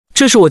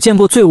这是我见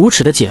过最无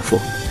耻的姐夫，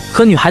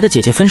和女孩的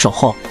姐姐分手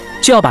后，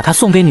就要把她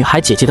送给女孩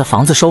姐姐的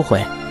房子收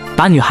回，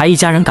把女孩一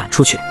家人赶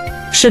出去，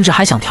甚至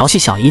还想调戏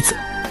小姨子，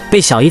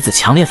被小姨子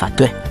强烈反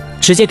对，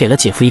直接给了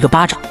姐夫一个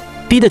巴掌，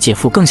逼得姐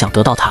夫更想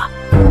得到她。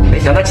没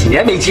想到几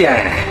年没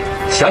见，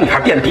小女孩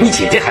变得比你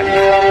姐姐还厉害，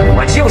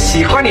我就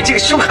喜欢你这个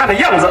凶悍的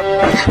样子。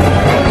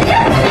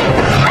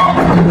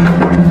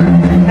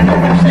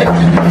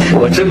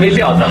我真没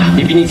料到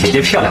你比你姐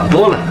姐漂亮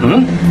多了。怎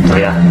么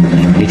样？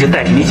你就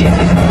代替你姐姐，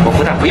我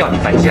不但不要你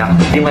搬家，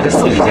另外再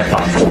送你一间房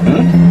子。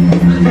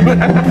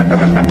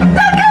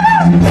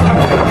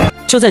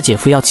就在姐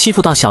夫要欺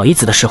负到小姨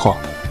子的时候，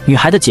女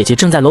孩的姐姐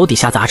正在楼底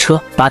下砸车，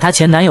把她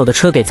前男友的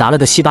车给砸了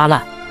个稀巴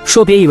烂，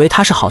说别以为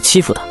她是好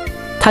欺负的，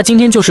她今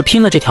天就是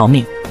拼了这条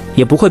命，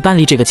也不会搬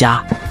离这个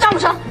家。张武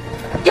生，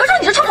有时候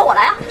你就冲着我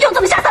来啊，用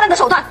这么下三滥的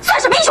手段，算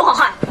什么英雄好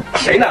汉？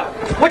谁呢？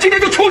我今天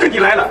就冲着你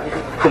来了。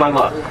顾曼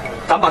哥，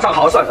咱们把账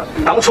好好算算，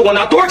当初我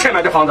拿多少钱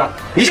买这房子，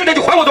你现在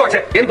就还我多少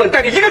钱，连本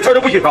带利一个钱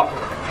都不许少，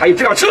还有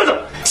这辆车子。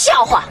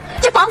笑话，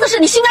这房子是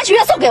你心甘情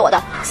愿送给我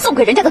的，送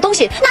给人家的东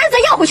西哪有再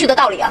要回去的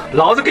道理啊？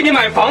老子给你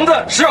买房子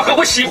是要和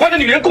我喜欢的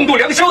女人共度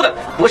良宵的，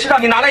不是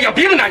让你拿来养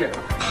别的男人。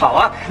好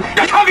啊，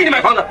让他给你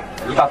买房子，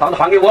你把房子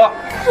还给我。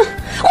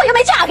我又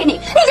没嫁给你，你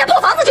这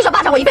破房子就想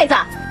霸占我一辈子？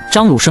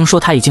张鲁生说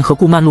他已经和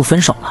顾曼璐分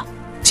手了，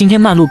今天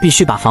曼璐必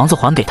须把房子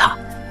还给他。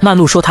曼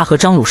璐说他和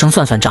张鲁生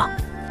算算账，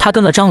他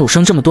跟了张鲁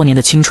生这么多年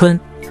的青春，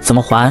怎么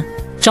还？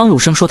张鲁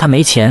生说他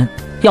没钱，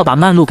要把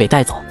曼璐给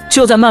带走。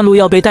就在曼璐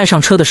要被带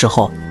上车的时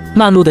候，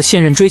曼璐的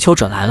现任追求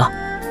者来了，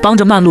帮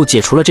着曼璐解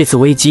除了这次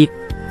危机，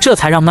这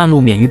才让曼璐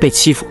免于被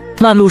欺负。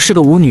曼璐是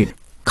个舞女，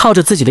靠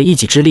着自己的一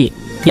己之力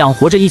养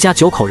活着一家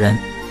9口人，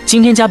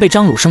今天家被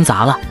张鲁生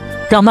砸了，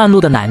让曼璐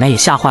的奶奶也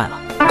吓坏了。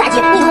大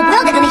姐，你以后不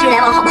要再跟那些人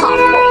来往好不好？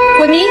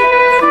伟明，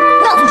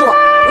不要阻止我，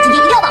我今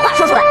天一定要把话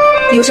说出来。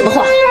你有什么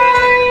话？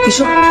你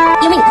说。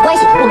因为你的关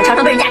系，我们常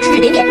常被人家指指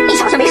点点，你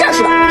好像没事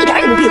似的，一点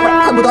也不避讳，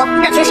恨不得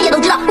让全世界都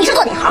知道你是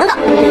做哪行的。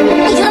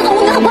你觉得做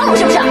舞女很光荣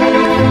是不是？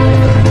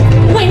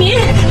伟明，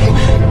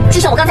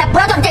之前我刚才不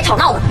要叫你再吵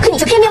闹了，可你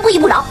却偏偏不依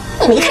不饶。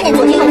你没看见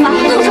左街右坊，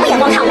你用什么眼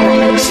光看我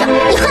们？是啊，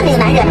你恨那个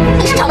男人，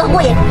你是吵得很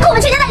过瘾，可我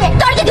们全家的脸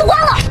都让人给丢光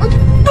了。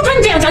不准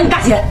你这样讲你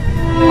大姐。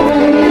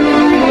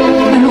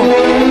曼璐，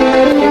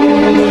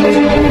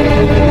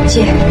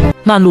姐。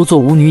曼璐做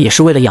舞女也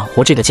是为了养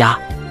活这个家，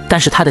但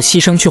是她的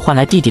牺牲却换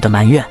来弟弟的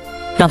埋怨，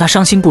让她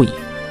伤心不已。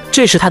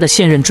这时她的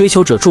现任追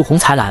求者祝鸿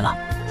才来了，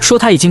说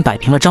他已经摆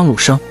平了张鲁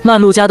生，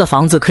曼璐家的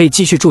房子可以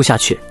继续住下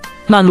去。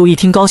曼璐一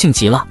听高兴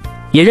极了，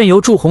也任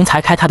由祝鸿才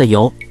开他的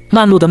油。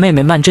曼璐的妹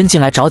妹曼珍进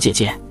来找姐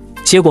姐，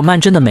结果曼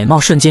珍的美貌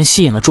瞬间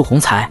吸引了祝鸿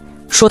才，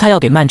说他要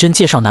给曼珍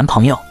介绍男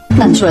朋友。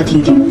那你说来听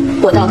一听，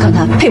我倒要看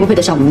看配不配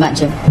得上我们曼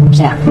珍。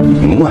谁啊？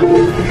您啊，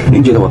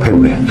您觉得我配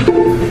不配？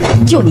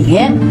就你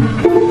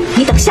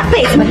等下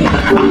辈子吧你。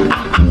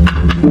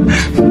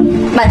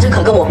曼珍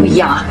可跟我不一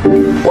样啊，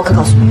我可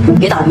告诉你，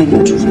别打我妹妹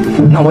的主意。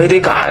那我也得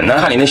赶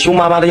呢，看你那凶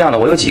巴巴的样子，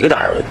我有几个胆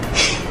儿。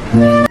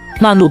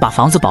曼璐把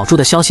房子保住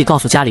的消息告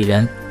诉家里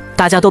人，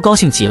大家都高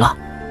兴极了，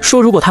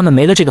说如果他们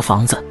没了这个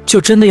房子，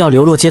就真的要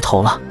流落街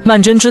头了。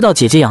曼珍知道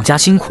姐姐养家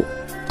辛苦，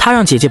她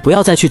让姐姐不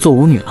要再去做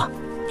舞女了，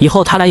以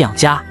后她来养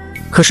家。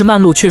可是曼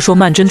璐却说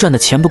曼珍赚的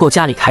钱不够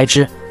家里开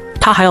支，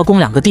她还要供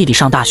2个弟弟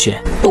上大学。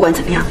不管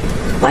怎么样，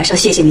我还是要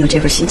谢谢你有这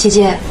份心。姐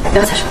姐，不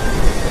要再说，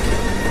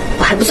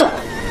我还不算了，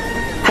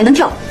还能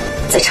跳舞，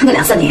再撑个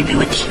2、3年也没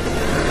问题。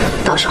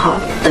到时候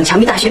等强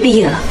逼大学毕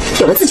业了，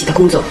有了自己的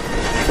工作，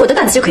我的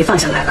担子就可以放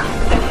下来了。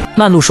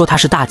曼璐说她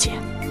是大姐，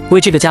为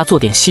这个家做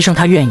点牺牲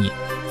她愿意，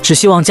只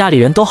希望家里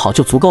人都好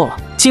就足够了。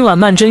今晚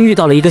曼珍遇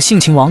到了一个性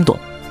情王董，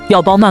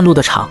要包曼璐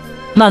的场。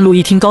曼璐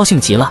一听高兴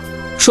极了，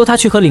说她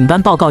去和领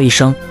班报告一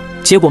声。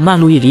结果曼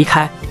璐一离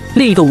开，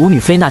另一个舞女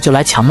菲娜就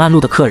来抢曼璐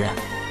的客人，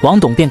王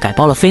董便改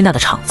包了菲娜的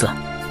场子，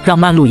让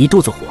曼璐一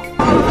肚子火。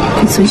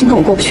你存心跟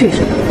我过不去是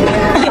吧？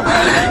哎呦，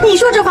你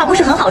说这话不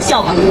是很好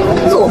笑吗？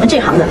做我们这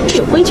行的是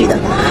有规矩的，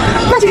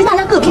那就是大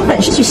家各凭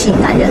本事去吸引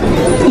男人。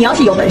你要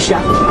是有本事啊，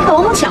把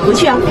王董抢回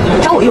去啊，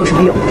找我又有什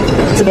么用？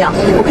怎么样，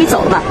我可以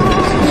走了吧？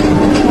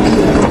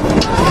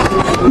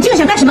你这个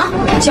想干什么？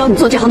教你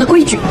做这行的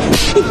规矩。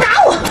你打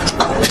我！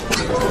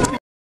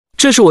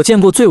这是我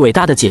见过最伟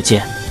大的姐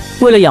姐，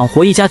为了养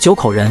活一家9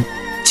口人，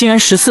竟然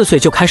14岁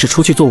就开始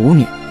出去做舞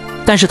女，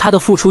但是她的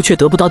付出却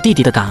得不到弟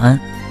弟的感恩，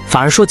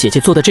反而说姐姐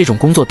做的这种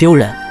工作丢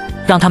人，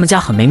让他们家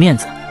很没面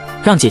子，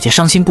让姐姐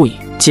伤心不已。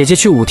姐姐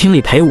去舞厅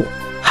里陪舞，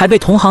还被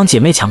同行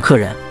姐妹抢客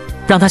人，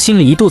让她心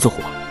里一肚子火。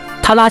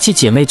她拉起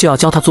姐妹就要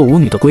教她做舞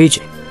女的规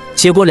矩，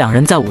结果2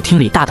人在舞厅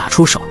里大打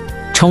出手，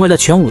成为了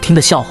全舞厅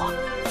的笑话。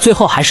最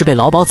后还是被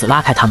老鸨子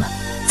拉开他们，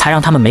才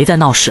让他们没再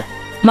闹事。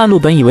曼璐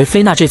本以为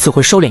菲娜这次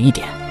会收敛一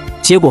点，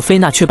结果菲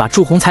娜却把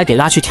祝鸿才给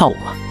拉去跳舞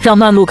了，让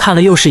曼璐看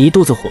了又是一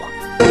肚子火。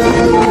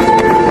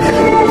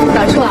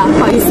打住啊，不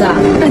好意思啊，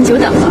让你久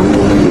等了。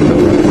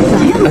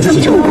来呀，这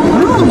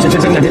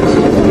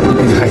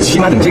还起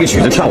码等这个曲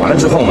子跳完了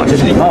之后嘛，这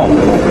是礼貌嘛。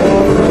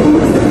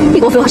你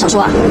给我废话少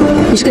说啊！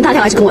你是跟他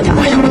跳还是跟我跳？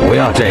哎呀，不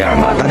要这样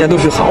嘛，大家都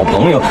是好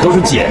朋友，都是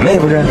姐妹，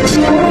不是？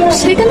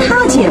谁跟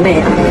他姐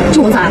妹啊？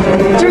祝鸿才，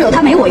今儿有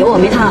他没我，有我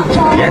没他。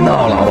别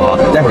闹了，好不好？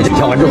待会儿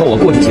跳完之后，我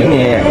过去请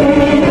你。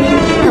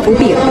那不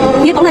必了，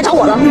你也甭来找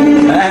我了。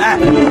哎，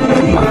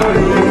妈！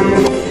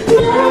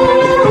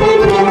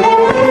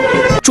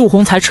祝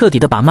鸿才彻底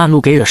的把曼璐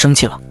给惹生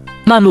气了，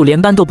曼璐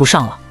连班都不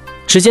上了，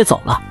直接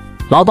走了。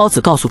老鸨子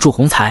告诉祝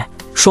鸿才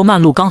说，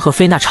曼璐刚和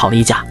菲娜吵了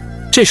一架。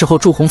这时候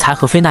祝鸿才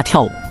和菲娜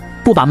跳舞，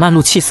不把曼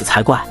璐气死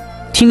才怪。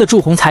听得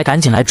祝鸿才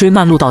赶紧来追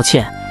曼璐道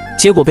歉，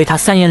结果被他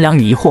三言两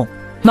语一哄，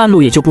曼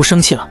璐也就不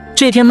生气了。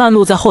这天曼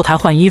璐在后台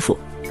换衣服，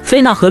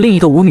菲娜和另一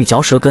个舞女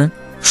嚼舌根，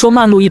说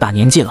曼璐一把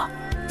年纪了，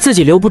自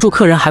己留不住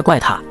客人还怪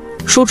她，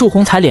说祝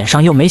鸿才脸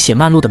上又没写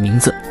曼璐的名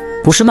字，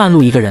不是曼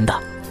璐一个人的。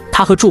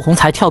他和祝鸿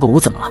才跳个舞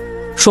怎么了？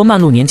说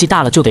曼璐年纪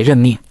大了就得认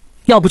命，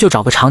要不就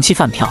找个长期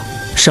饭票，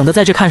省得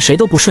在这看谁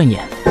都不顺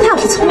眼。他要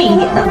是聪明一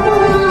点的，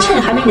趁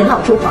着还没人老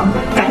珠黄，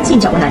赶紧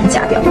找个男人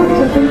嫁掉，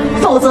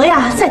否则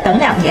呀，再等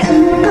2年，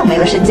更没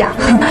了身价，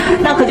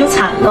那可就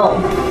惨喽。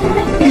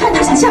你看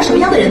他想嫁什么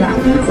样的人呢？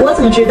我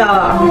怎么知道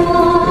啊？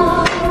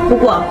不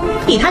过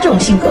以他这种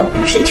性格，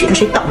谁娶了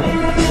谁倒霉。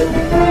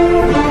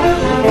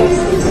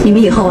你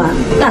们以后啊，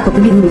大可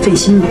不必那么费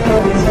心了。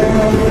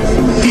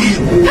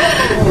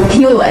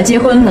因为我要结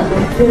婚了。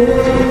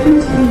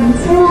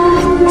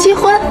结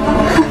婚？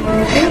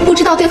不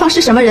知道对方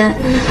是什么人，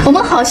我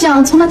们好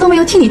像从来都没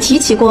有听你提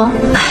起过。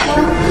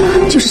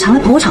就是常来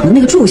跑我场的那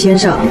个祝先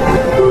生。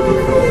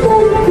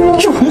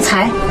祝鸿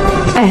才。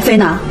哎，菲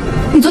娜，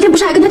你昨天不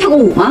是还跟他跳过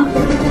舞吗？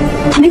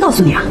他没告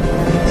诉你啊？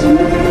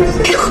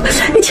哎呦，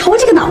你瞧我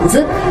这个脑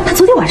子，他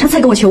昨天晚上才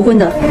跟我求婚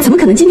的，怎么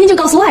可能今天就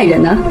告诉外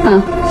人呢？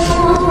啊，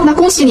那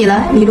恭喜你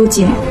了，李璐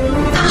姐。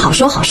好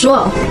说好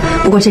说，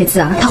不过这次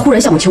啊，他忽然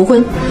向我求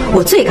婚，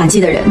我最感激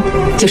的人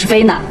就是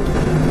菲娜。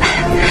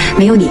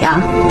没有你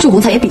啊，祝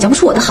鸿才也比较不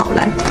出我的好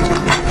来。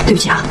对不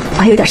起啊，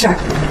我还有点事儿，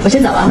我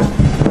先走了。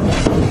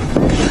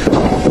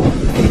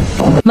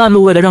曼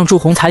璐为了让祝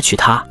鸿才娶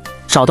她，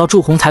找到祝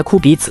鸿才哭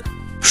鼻子，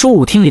说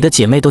舞厅里的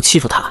姐妹都欺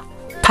负她，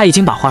她已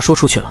经把话说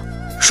出去了，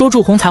说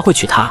祝鸿才会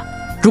娶她，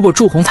如果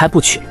祝鸿才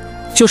不娶，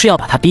就是要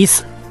把她逼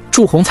死。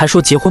祝鸿才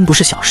说结婚不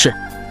是小事，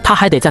他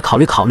还得再考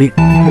虑考虑。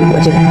我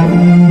这个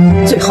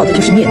人最好的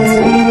就是面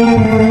子，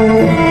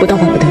我到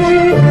万不得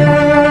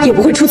已也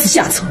不会出此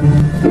下策。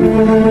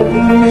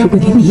如果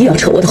连你也要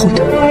扯我的后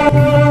腿，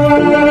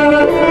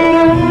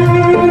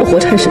我活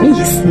着还有什么意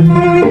思？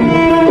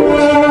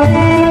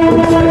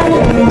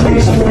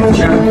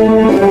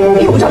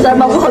用不着在这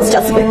忙活好自家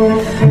自卑，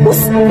我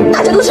死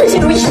大家都称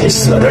心如意。谁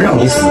舍得让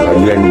你死啊，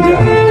冤家！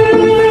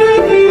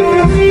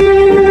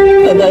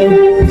奶奶，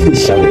你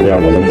想这样，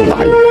我能不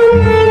答应？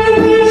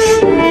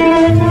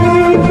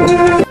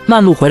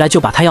曼璐回来就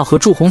把她要和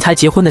祝鸿才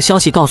结婚的消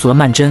息告诉了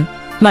曼桢。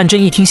曼桢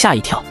一听吓一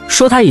跳，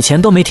说她以前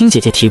都没听姐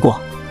姐提过，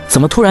怎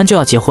么突然就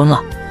要结婚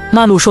了？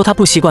曼璐说她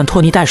不习惯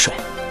拖泥带水，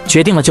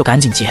决定了就赶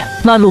紧结。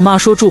曼璐妈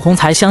说祝鸿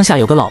才乡下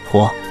有个老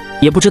婆，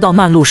也不知道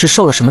曼璐是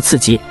受了什么刺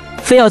激，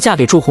非要嫁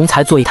给祝鸿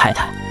才做一太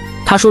太。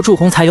她说祝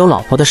鸿才有老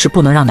婆的事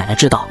不能让奶奶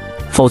知道，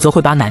否则会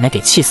把奶奶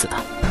给气死的。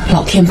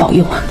老天保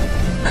佑啊！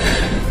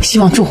希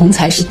望祝鸿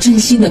才是真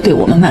心的对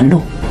我们曼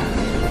璐，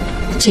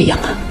这样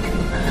啊，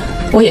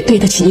我也对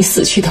得起你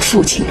死去的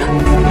父亲了。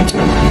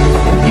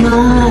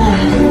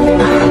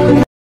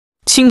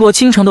倾国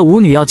倾城的舞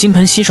女要金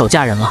盆洗手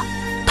嫁人了，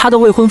她的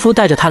未婚夫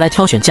带着她来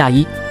挑选嫁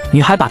衣，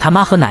女孩把她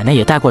妈和奶奶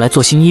也带过来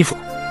做新衣服，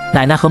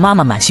奶奶和妈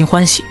妈满心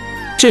欢喜。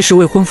这时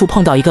未婚夫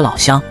碰到一个老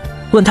乡，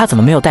问他怎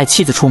么没有带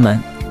妻子出门，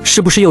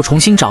是不是又重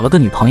新找了个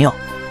女朋友？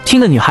听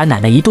得女孩奶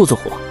奶一肚子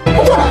火。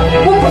不做了，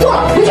我们不做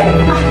了，回去。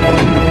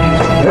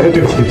哎，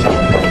对不起，对不起。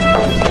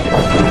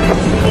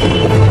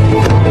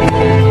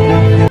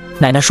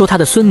奶奶说她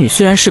的孙女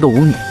虽然是个舞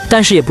女，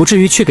但是也不至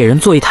于去给人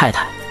做一太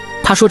太。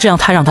她说这样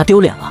太让她丢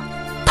脸了，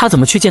她怎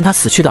么去见她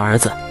死去的儿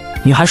子？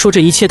女孩说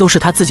这一切都是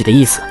她自己的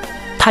意思，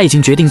她已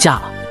经决定嫁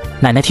了。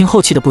奶奶听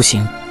后气的不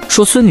行，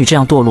说孙女这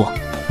样堕落，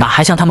哪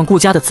还像他们顾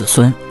家的子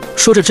孙？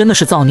说这真的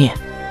是造孽。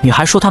女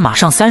孩说她马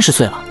上30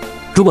岁了，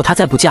如果她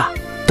再不嫁，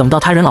等到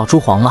她人老珠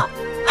黄了，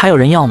还有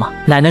人要吗？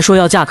奶奶说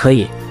要嫁可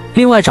以，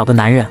另外找个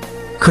男人。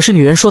可是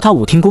女人说她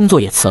舞厅工作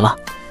也辞了，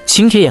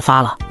请帖也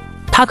发了，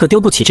她可丢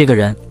不起这个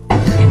人。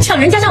抢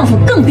人家丈夫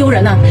更丢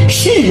人呢。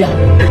是啊，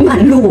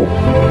曼璐，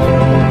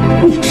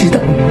你知道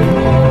吗？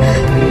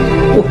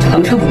我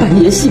常常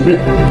半夜醒来，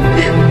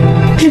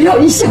只要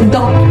一想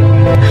到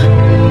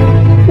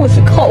我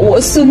是靠我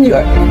孙女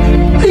儿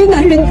陪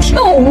男人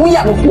跳舞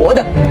养活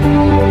的，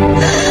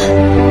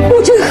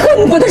我就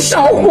恨不得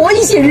少活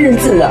一些日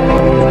子啊！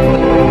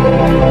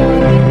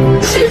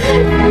现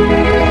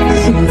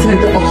在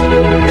的我，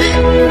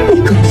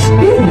你可是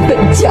变本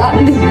加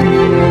厉。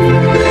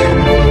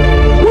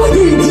我年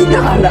纪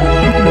大了，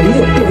没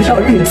有多少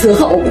日子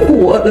好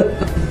活了。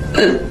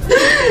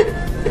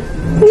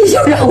你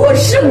就让我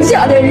剩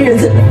下的日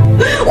子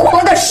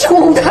活得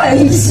舒坦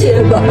一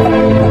些吧。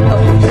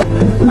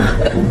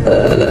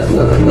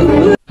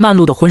曼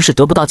璐的婚事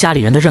得不到家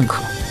里人的认可，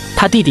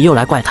她弟弟又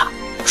来怪她，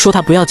说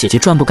她不要姐姐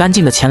赚不干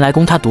净的钱来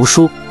供她读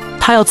书，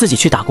他要自己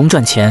去打工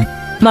赚钱。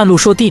曼璐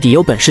说弟弟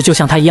有本事就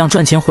像他一样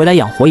赚钱回来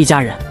养活一家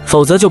人，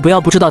否则就不要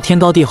不知道天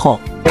高地厚。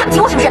看不起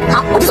我是不是？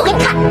好，我就做给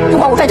你看，不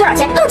管我赚多少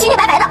钱，都是清清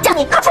白白的，让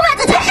你可出卖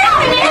自己。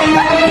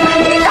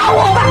你饶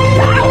我吧，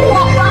饶我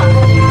吧！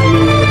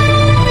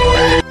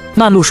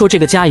曼璐说这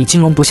个家已经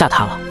容不下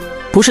她了，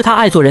不是她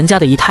爱做人家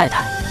的姨太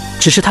太，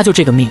只是她就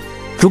这个命。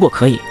如果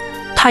可以，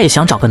她也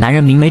想找个男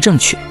人明媒正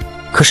娶，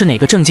可是哪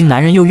个正经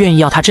男人又愿意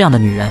要她这样的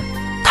女人？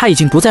她已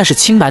经不再是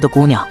清白的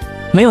姑娘，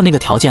没有那个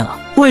条件了。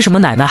为什么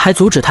奶奶还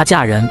阻止她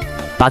嫁人，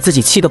把自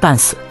己气个半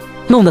死，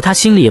弄得她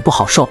心里也不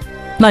好受？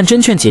曼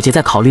桢劝姐姐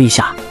再考虑一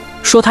下，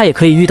说她也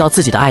可以遇到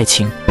自己的爱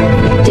情。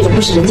这种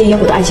不食人间烟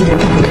火的爱情魔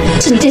法，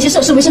是你这些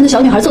涉世未深的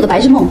小女孩做的白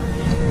日梦。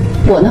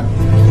我呢，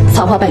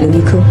草花败柳一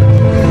棵，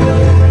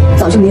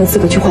早就没有资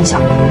格去幻想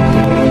了。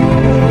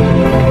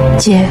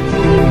姐，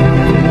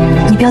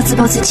你不要自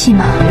暴自弃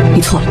嘛。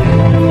你错了，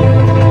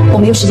我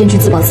没有时间去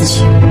自暴自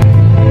弃，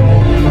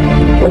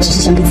我只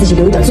是想给自己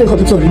留一点最后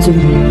的做人尊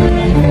严。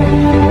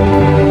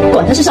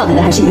管他是少奶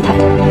奶还是姨太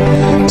太，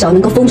只要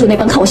能够封住那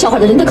帮看我笑话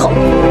的人的口，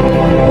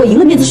我赢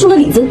了面子输了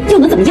里子，又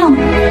能怎么样呢？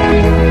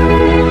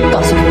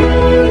告诉你，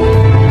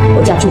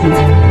我嫁祝鸿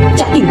才，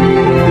嫁定了。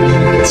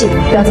记得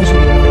不要再说，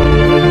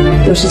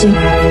有时间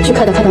去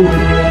开导奶奶。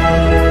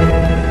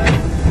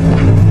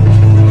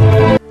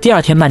第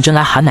二天，曼桢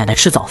来喊奶奶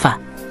吃早饭，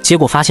结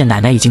果发现奶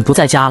奶已经不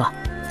在家了，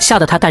吓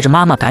得她带着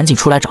妈妈赶紧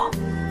出来找，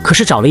可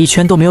是找了一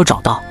圈都没有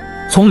找到。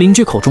从邻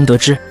居口中得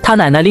知，她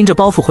奶奶拎着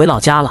包袱回老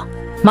家了。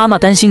妈妈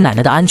担心奶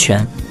奶的安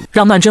全，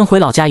让曼桢回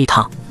老家一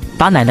趟，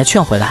把奶奶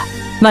劝回来。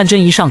曼桢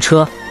一上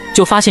车，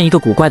就发现一个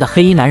古怪的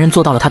黑衣男人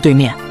坐到了她对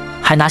面，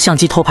还拿相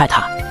机偷拍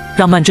她，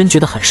让曼桢觉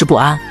得很是不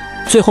安。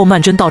最后曼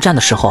桢到站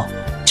的时候，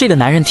这个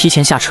男人提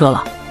前下车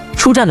了。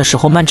出站的时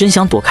候，曼桢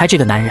想躲开这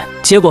个男人，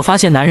结果发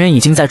现男人已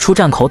经在出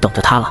站口等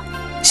着她了，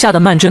吓得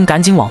曼桢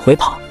赶紧往回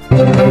跑。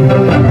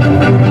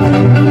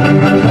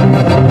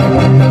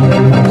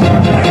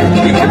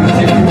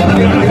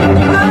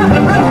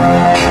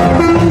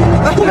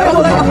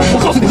我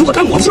告诉你，如果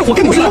干我的事，我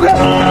跟你说。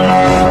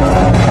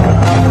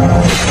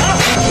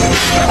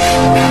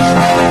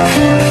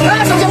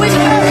首先危险。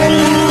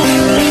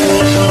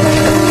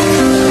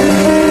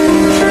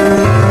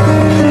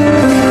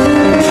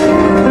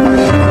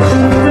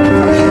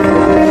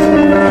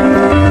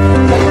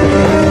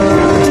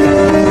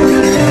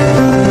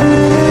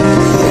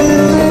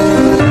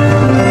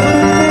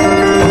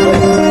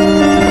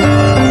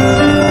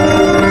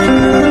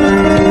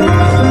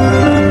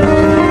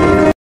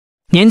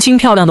年轻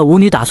漂亮的舞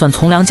女打算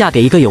从良嫁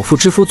给一个有妇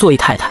之夫做姨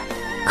太太，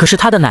可是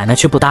她的奶奶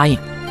却不答应，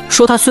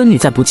说她孙女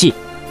再不济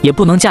也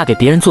不能嫁给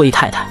别人做姨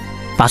太太，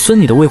把孙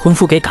女的未婚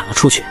夫给赶了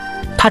出去。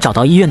她找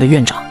到医院的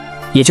院长，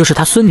也就是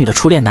她孙女的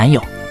初恋男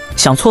友，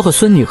想撮合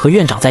孙女和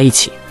院长在一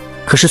起，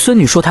可是孙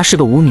女说她是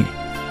个舞女，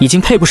已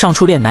经配不上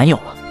初恋男友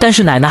了。但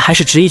是奶奶还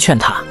是执意劝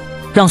她，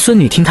让孙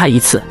女听她一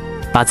次，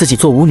把自己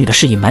做舞女的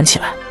事隐瞒起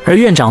来。而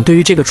院长对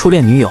于这个初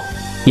恋女友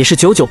也是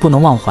久久不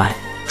能忘怀，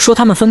说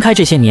他们分开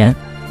这些年，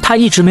他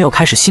一直没有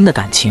开始新的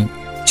感情，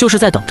就是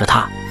在等着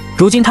他。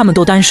如今他们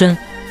都单身，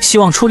希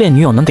望初恋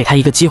女友能给他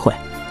一个机会。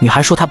女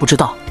孩说她不知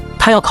道，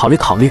她要考虑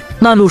考虑。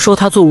曼璐说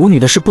她做舞女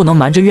的事不能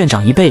瞒着院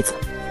长一辈子，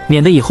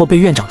免得以后被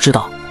院长知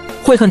道，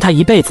会恨她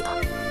一辈子的。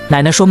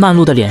奶奶说曼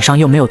璐的脸上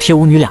又没有贴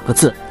舞女2个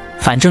字，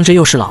反正这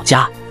又是老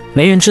家，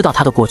没人知道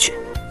她的过去，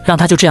让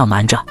她就这样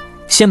瞒着，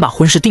先把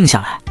婚事定下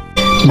来。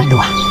曼璐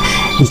啊，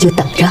你就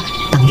等着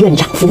当院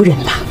长夫人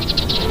吧。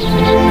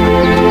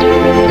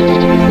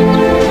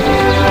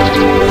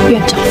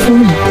院长夫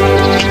人，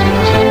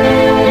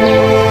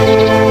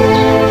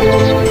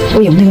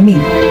我有那个命。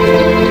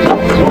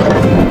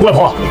外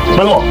婆，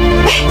曼璐，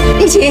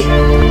一起。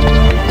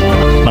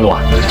曼璐啊，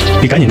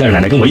你赶紧带着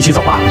奶奶跟我一起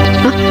走吧。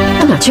啊，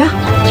到哪去啊？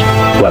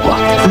外婆，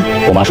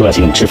我妈说要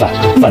请你们吃饭，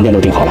饭店都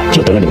订好了，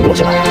就等着你们过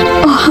去了。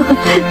哦。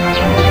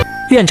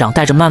院长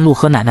带着曼璐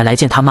和奶奶来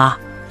见他妈，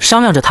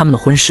商量着他们的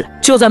婚事。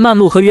就在曼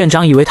璐和院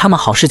长以为他们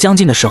好事将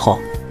近的时候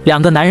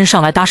，2个男人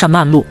上来搭讪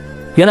曼璐。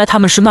原来他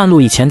们是曼璐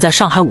以前在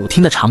上海舞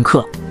厅的常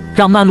客，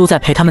让曼璐再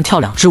陪他们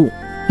跳2支舞。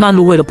曼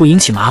璐为了不引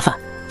起麻烦，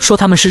说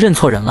他们是认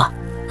错人了，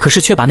可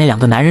是却把那2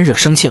个男人惹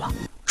生气了，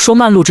说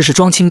曼璐这是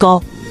装清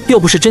高，又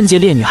不是贞洁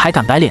烈女，还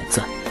敢摆脸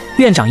子。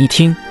院长一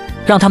听，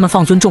让他们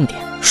放尊重点，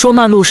说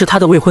曼璐是他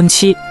的未婚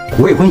妻。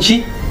未婚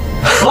妻？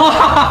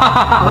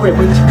未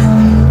婚妻？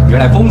原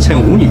来风尘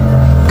舞女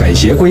改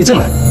邪归正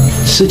了，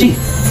失敬，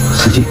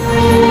失敬。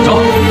走，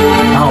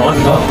拿好了，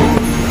走。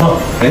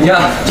人家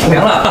从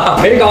良了，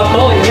没搞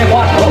头也没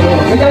花头，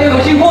人家又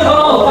有新窝头。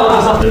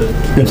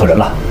认错人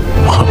了，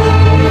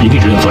一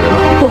定是认错人了。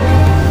不，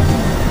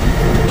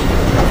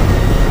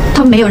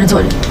他们没有认错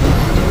人。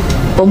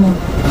伯母，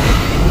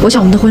我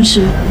想我们的婚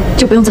事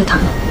就不用再谈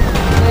了。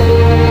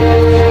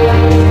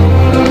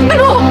曼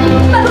璐，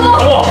曼璐，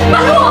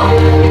曼璐，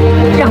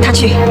让他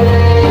去。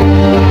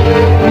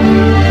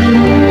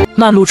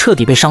曼璐彻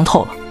底被伤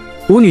透了，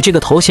舞女这个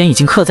头衔已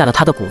经刻在了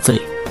她的骨子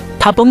里。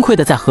她崩溃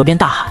地在河边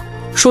大喊，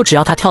说只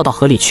要她跳到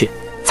河里去，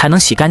才能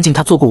洗干净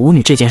她做过舞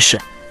女这件事，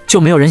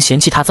就没有人嫌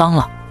弃她脏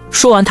了。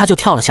说完，她就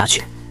跳了下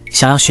去，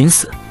想要寻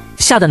死。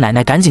吓得奶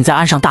奶赶紧在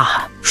岸上大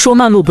喊，说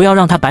曼璐不要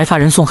让他白发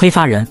人送黑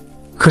发人。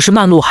可是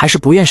曼璐还是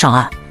不愿上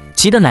岸，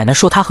急得奶奶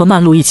说她和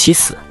曼璐一起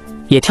死，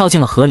也跳进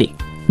了河里。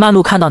曼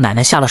璐看到奶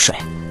奶下了水，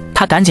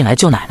她赶紧来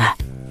救奶奶，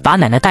把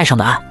奶奶带上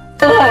的岸。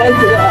孩子，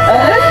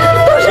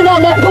都是奶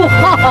奶不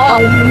好，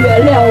你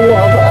原谅我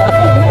吧。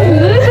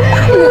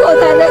以后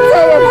奶奶再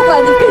也不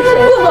管你跟谁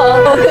好，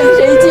跟谁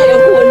结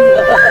婚了。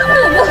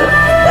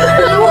是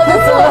我的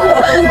错，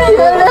你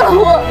原谅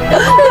我。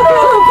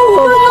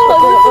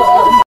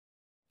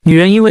女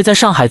人因为在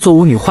上海做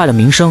舞女坏了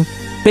名声，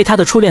被她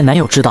的初恋男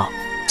友知道。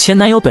前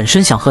男友本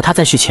身想和她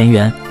再续前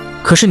缘，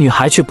可是女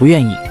孩却不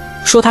愿意，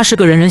说她是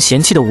个人人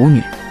嫌弃的舞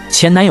女，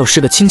前男友是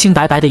个清清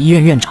白白的医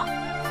院院长，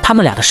他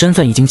们俩的身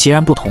份已经截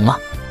然不同了。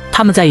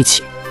他们在一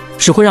起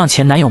只会让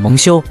前男友蒙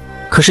羞，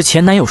可是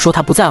前男友说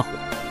他不在乎，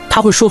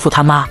他会说服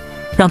他妈，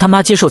让他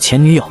妈接受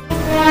前女友，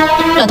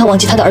让他忘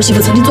记他的儿媳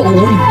妇曾经做过舞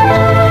女，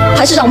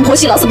还是让我们婆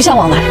媳老死不相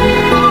往来。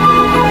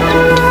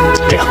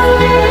这样，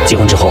结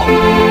婚之后，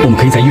我们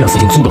可以在医院附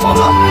近租个房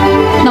子。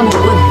那么我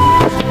问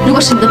你，如果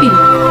是你的病人，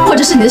或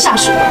者是你的下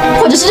属，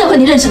或者是任何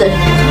你认识的人，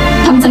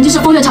他们曾经是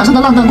风月场上的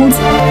浪荡公子，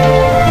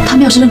他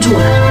们要是认出我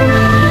来，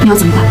你要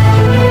怎么办？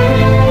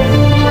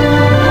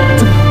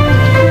怎么？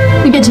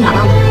你变成哑巴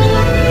了？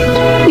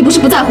你不是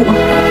不在乎吗？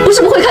不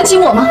是不会看清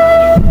我吗？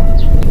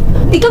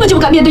你根本就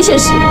不敢面对现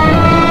实。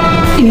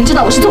你明知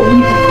道我是做舞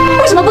女的，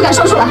为什么不敢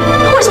说出来？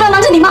为什么要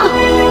瞒着你妈？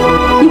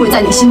因为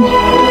在你心里，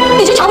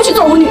你就瞧不起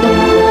做舞女的。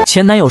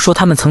前男友说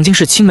他们曾经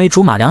是青梅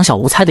竹马、两小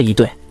无猜的一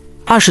对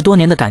，20多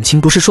年的感情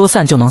不是说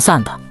散就能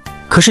散的。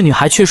可是女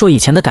孩却说以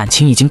前的感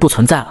情已经不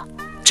存在了。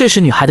这时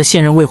女孩的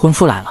现任未婚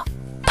夫来了，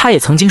他也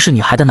曾经是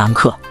女孩的男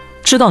客，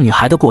知道女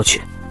孩的过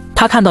去。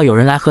他看到有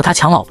人来和他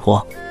抢老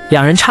婆，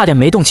两人差点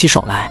没动起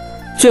手来。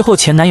最后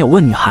前男友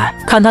问女孩，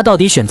看他到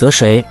底选择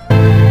谁。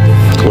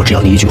我只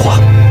要你一句话，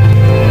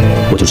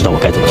我就知道我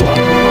该怎么做。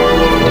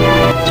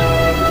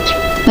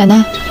奶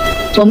奶，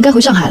我们该回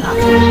上海了。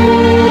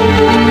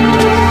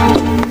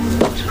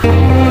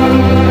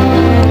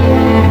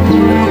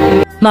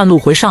曼璐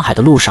回上海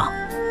的路上，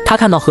她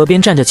看到河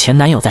边站着前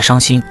男友在伤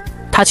心。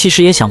她其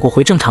实也想过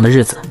回正常的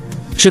日子，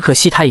只可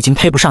惜她已经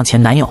配不上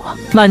前男友了。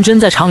曼桢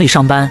在厂里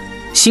上班，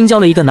新交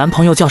了一个男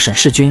朋友叫沈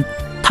世军。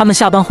他们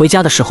下班回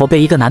家的时候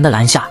被一个男的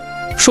拦下，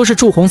说是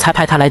祝红才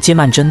派他来接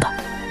曼桢的。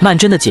曼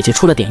桢的姐姐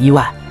出了点意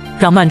外，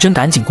让曼桢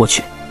赶紧过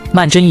去。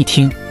曼桢一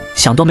听，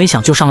想都没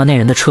想就上了那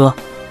人的车。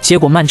结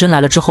果曼桢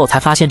来了之后才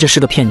发现这是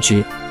个骗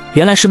局，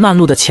原来是曼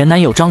璐的前男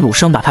友张鲁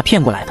生把她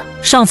骗过来的。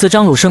上次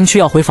张鲁生去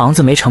要回房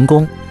子没成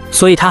功，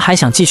所以他还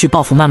想继续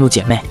报复曼璐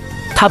姐妹。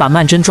他把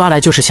曼桢抓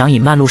来就是想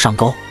引曼璐上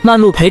钩。曼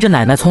璐陪着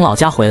奶奶从老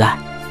家回来，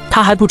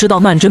他还不知道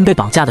曼桢被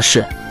绑架的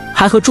事，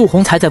还和祝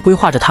鸿才在规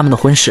划着他们的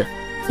婚事。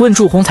问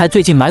祝鸿才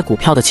最近买股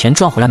票的钱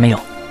赚回来没有，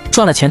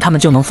赚了钱他们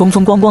就能风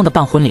风光光的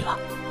办婚礼了。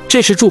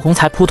这时祝鸿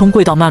才扑通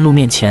跪到曼璐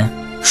面前，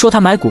说他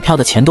买股票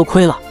的钱都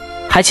亏了，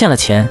还欠了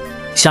钱，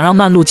想让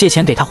曼璐借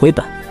钱给他回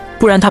本，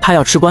不然他怕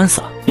要吃官司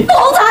了。祝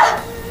鸿才，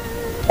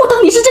我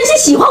当你是真心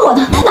喜欢我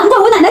的，难怪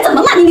我奶奶怎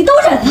么骂你，你都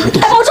忍了，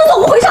还保证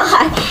送我回上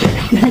海。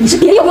原来你是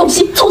别有用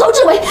心，从头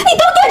至尾你都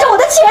惦着我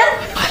的钱。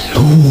曼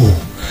璐，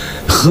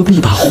何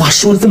必把话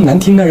说得这么难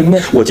听啊？人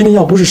们，我今天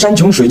要不是山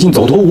穷水尽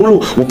走投无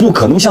路，我不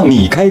可能向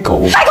你开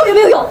口。开口也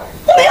没有用，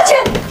我没有钱。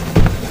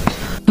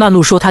曼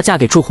璐说她嫁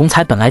给祝鸿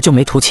才本来就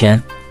没图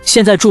钱，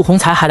现在祝鸿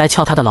才还来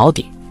撬她的老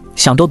底，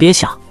想都别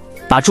想，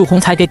把祝鸿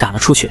才给赶了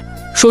出去，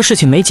说事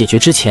情没解决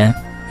之前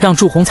让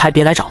祝鸿才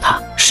别来找他。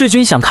世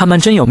军想看曼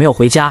桢有没有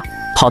回家，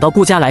跑到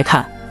顾家来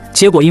看，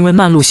结果因为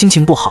曼璐心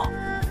情不好，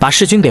把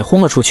世军给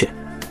轰了出去。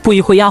不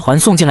一会，丫鬟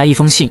送进来一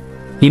封信，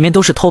里面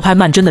都是偷拍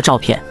曼桢的照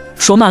片，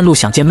说曼璐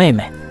想见妹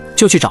妹，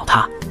就去找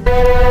她。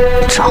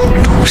张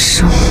鲁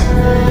生，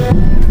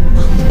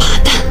王八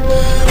蛋，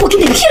我跟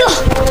你拼了！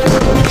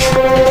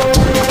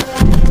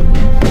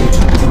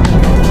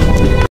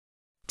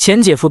前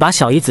姐夫把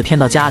小姨子骗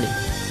到家里，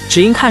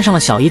只因看上了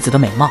小姨子的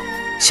美貌。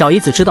小姨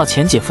子知道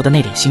前姐夫的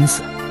那点心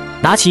思，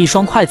拿起一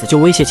双筷子就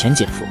威胁前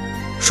姐夫，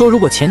说如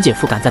果前姐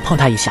夫敢再碰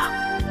她一下，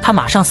她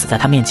马上死在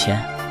他面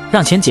前，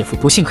让前姐夫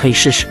不信可以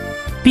试试。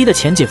逼得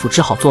前姐夫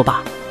只好作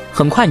罢。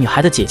很快女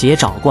孩的姐姐也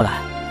找了过来，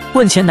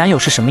问前男友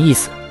是什么意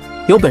思，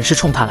有本事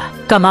冲他来，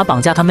干嘛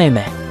绑架他妹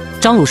妹？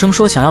张鲁生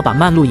说想要把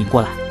曼璐引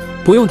过来，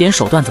不用点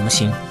手段怎么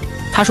行？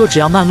他说只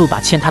要曼璐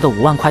把欠他的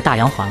5万块大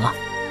洋还了，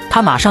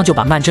他马上就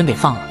把曼桢给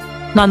放了。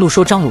曼璐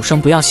说张鲁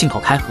生不要信口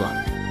开河，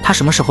他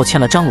什么时候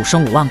欠了张鲁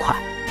生5万块？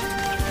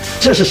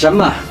这是什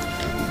么？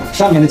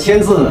上面的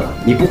签字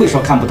你不会说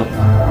看不懂的。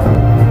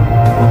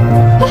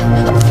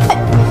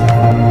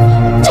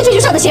这句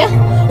上的钱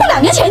我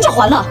2年前就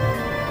还了，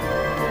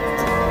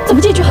怎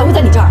么这句还会在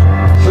你这儿？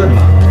是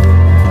吗？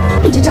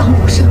你这张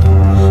鲁生，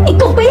你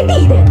够卑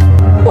鄙的！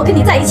我跟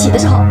你在一起的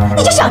时候，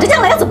你就想着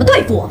将来要怎么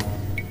对付我，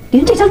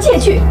连这张借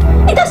据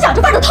你都想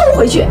着办着偷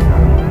回去，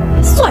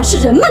算是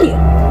人吗你？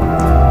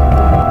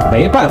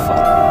没办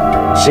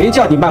法，谁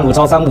叫你曼璐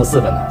朝三暮四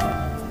的呢？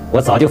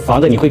我早就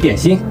防着你会变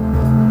心，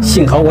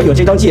幸好我有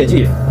这张借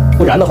据，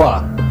不然的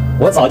话，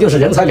我早就是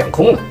人财两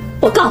空了。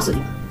我告诉你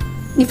们，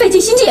你费尽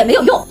心机也没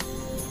有用，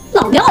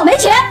老娘我没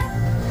钱。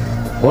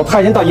我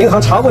派人到银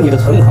行查过你的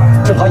存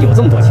款，正好有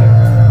这么多钱，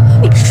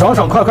你爽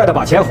爽快快的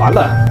把钱还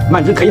了，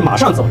曼桢可以马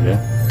上走人，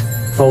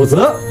否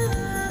则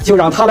就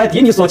让他来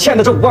抵你所欠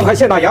的这5万块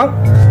现大洋。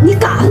你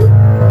敢？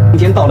今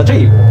天到了这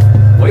一步，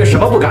我有什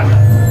么不敢的？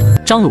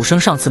张鲁生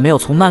上次没有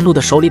从曼璐的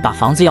手里把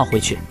房子要回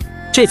去，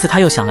这次他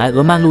又想来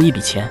讹曼璐一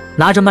笔钱，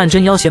拿着曼桢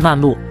要挟曼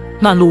璐。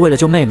曼璐为了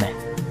救妹妹，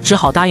只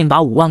好答应把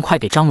5万块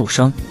给张鲁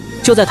生。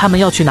就在他们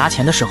要去拿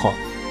钱的时候，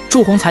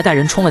祝鸿才带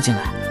人冲了进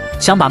来，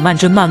想把曼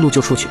桢、曼璐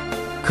救出去。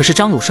可是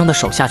张鲁生的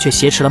手下却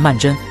挟持了曼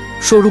桢，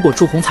说如果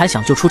祝鸿才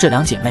想救出这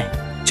2姐妹，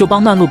就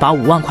帮曼璐把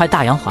5万块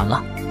大洋还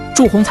了。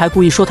祝鸿才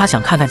故意说他想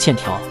看看欠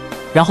条，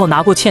然后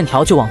拿过欠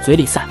条就往嘴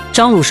里塞。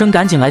张鲁生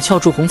赶紧来撬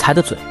祝鸿才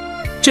的嘴。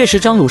这时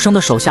张鲁生的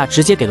手下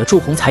直接给了祝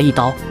鸿才一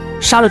刀，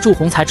杀了祝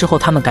鸿才之后，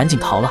他们赶紧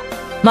逃了。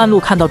曼璐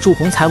看到祝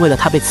鸿才为了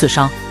他被刺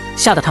伤，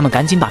吓得他们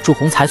赶紧把祝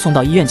鸿才送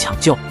到医院抢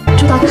救。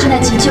祝大哥是来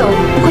急救，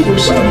不会有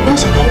事的，你不要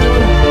想太多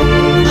了。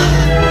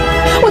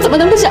我怎么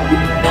能不想？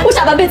我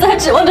下半辈子还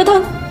指望着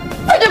他，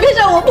他就偏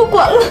向我不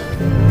管了。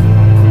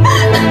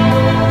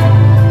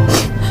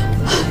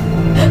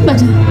曼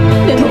桢，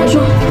连同我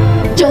说，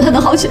只要他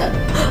能好起来，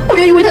我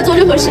愿意为他做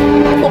任何事，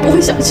我不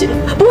会小气了，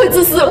不会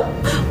自私了，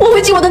我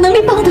会尽我的能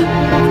力帮他。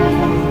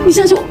你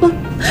相信我吗？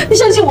你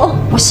相信我？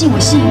我信，我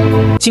信。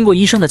经过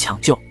医生的抢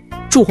救，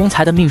祝鸿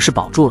才的命是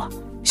保住了，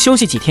休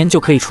息几天就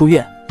可以出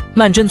院。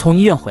曼桢从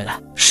医院回来，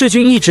世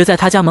军一直在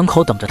他家门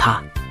口等着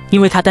他，因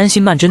为他担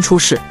心曼桢出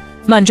事。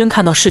曼桢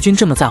看到世军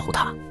这么在乎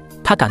他，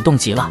他感动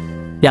极了，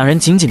两人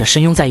紧紧地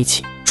深拥在一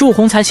起。祝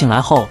鸿才醒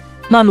来后，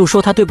曼璐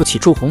说他对不起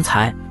祝鸿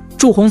才，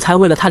祝鸿才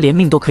为了他连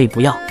命都可以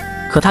不要，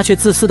可他却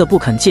自私的不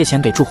肯借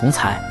钱给祝鸿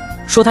才，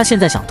说他现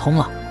在想通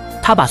了，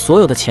他把所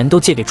有的钱都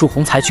借给祝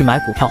鸿才去买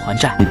股票还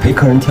债。你陪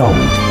客人跳舞，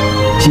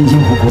辛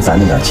辛苦苦攒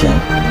那点钱，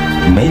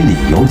你没理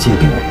由借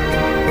给我。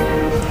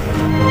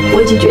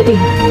我已经决定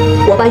了，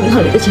我把银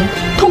行里的钱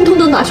通通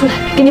都拿出来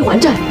给你还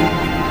债。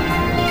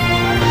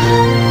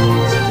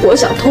我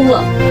想通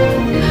了，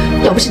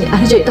要不是你挨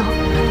了这一刀，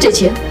这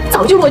钱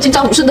早就落进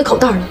张鲁生的口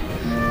袋了。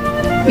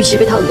与其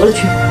被他讹了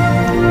去，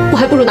我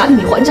还不如拿着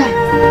你还债。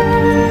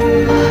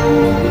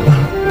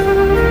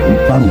你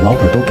把你老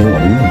本都给我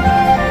了用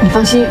呗。你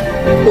放心，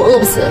我饿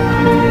不死，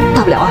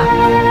大不了啊，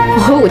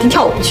我回舞厅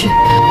跳舞去，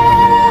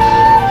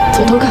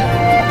从头看。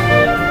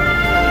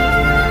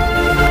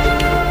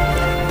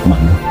忙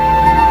呢？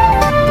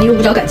你用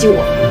不着感激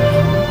我，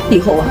以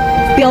后啊，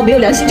不要没有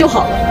良心就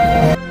好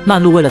了。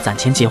曼璐为了攒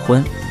钱结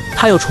婚，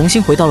他又重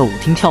新回到了舞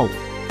厅跳舞。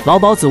老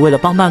鸨子为了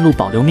帮曼璐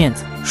保留面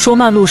子，说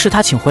曼璐是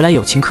他请回来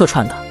友情客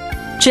串的，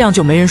这样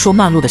就没人说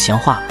曼璐的闲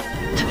话了。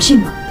他不信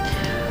吗？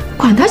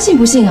管他信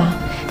不信啊！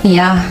你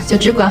呀，就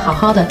只管好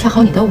好的跳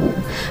好你的舞，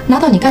拿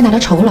到你该拿的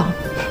酬劳。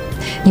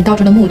你到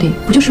这的目的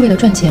不就是为了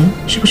赚钱，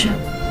是不是？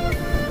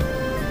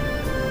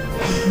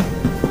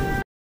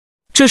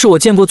这是我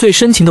见过最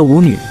深情的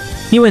舞女，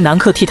因为男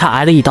客替她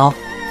挨了一刀，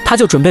她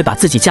就准备把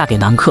自己嫁给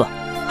男客，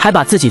还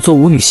把自己做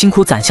舞女辛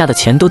苦攒下的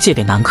钱都借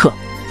给男客，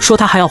说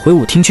她还要回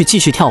舞厅去继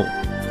续跳舞，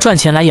赚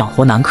钱来养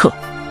活男客，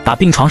把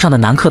病床上的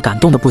男客感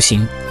动得不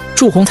行。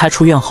祝鸿才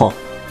出院后，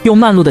用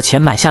曼璐的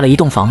钱买下了一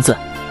栋房子，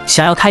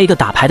想要开一个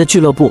打牌的俱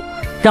乐部，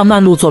让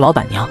曼璐做老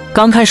板娘。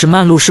刚开始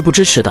曼璐是不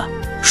支持的，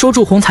说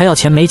祝鸿才要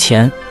钱没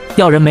钱，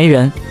要人没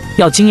人，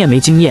要经验没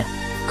经验。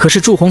可是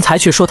祝鸿才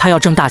却说他要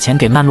挣大钱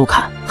给曼璐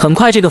看。很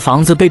快这个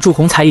房子被祝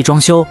鸿才一装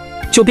修，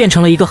就变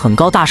成了一个很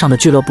高大上的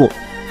俱乐部，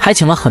还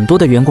请了很多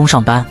的员工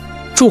上班。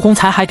祝鸿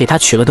才还给他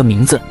取了个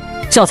名字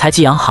叫财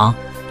记洋行，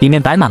里面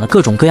摆满了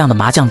各种各样的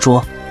麻将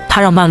桌。他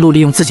让曼璐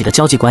利用自己的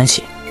交际关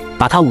系，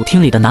把他舞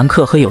厅里的男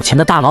客和有钱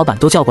的大老板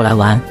都叫过来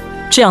玩，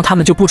这样他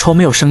们就不愁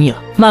没有生意了。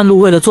曼璐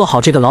为了做好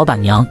这个老板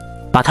娘，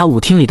把他舞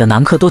厅里的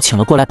男客都请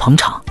了过来捧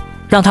场，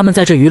让他们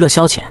在这娱乐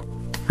消遣。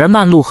而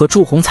曼璐和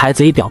祝鸿才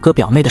则以表哥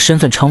表妹的身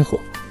份称呼，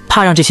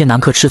怕让这些男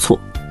客吃醋，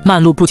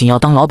曼璐不仅要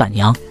当老板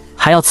娘，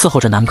还要伺候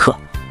着男客，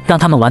让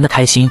他们玩得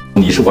开心。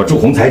你是我祝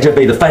鸿才这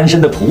辈子翻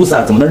身的菩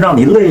萨，怎么能让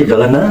你累着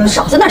了呢？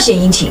少在那儿献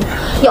殷勤，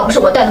要不是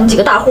我带那么几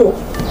个大户，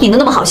你能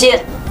那么好些？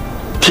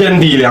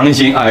天地良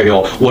心，哎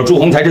呦，我祝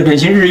鸿才这片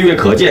心日月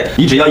可见。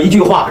你只要一句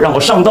话，让我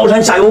上刀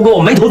山下油锅，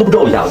我眉头都不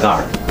皱一下。我告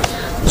诉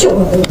你，就是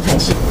哄我开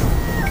心。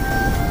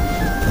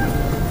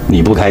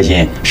你不开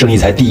心，生意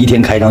才第1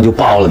天开张就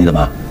爆了，你怎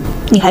么？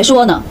你还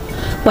说呢？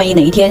万一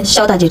哪一天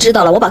肖大姐知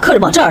道了我把客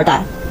人往这儿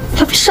带，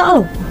她非杀了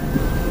我。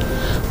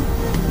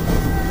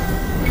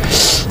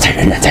再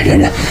忍忍，再忍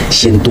忍，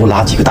先多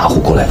拉几个大户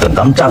过来，等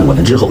咱们站稳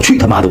了之后，去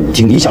他妈的舞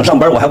厅！你想上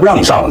班，我还不让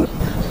你上了呢。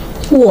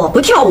我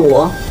不跳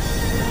舞，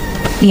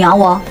你养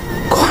我？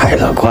快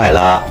了，快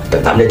了！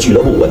等咱们这俱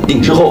乐部稳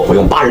定之后，我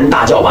用8人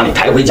大轿把你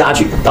抬回家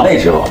去。到那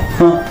时候，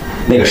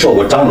那个受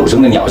过张鲁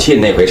生的鸟气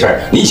那回事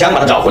儿，你想把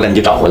他找回来你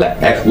就找回来。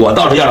哎，我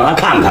倒是要让他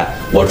看看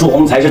我祝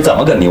鸿才是怎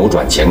么个扭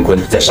转乾坤，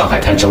在上海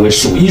滩成为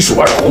数1数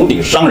2的红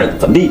顶商人，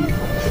怎么地？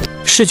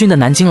世军的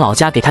南京老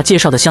家给他介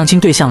绍的相亲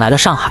对象来了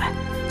上海，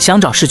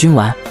想找世军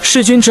玩，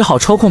世军只好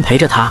抽空陪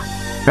着他。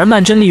而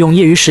曼桢利用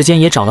业余时间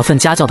也找了份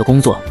家教的工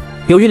作。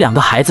由于2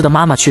个孩子的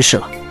妈妈去世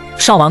了，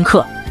上完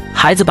课，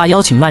孩子爸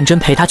邀请曼桢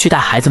陪他去带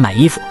孩子买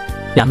衣服。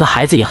2个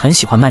孩子也很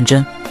喜欢曼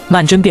桢，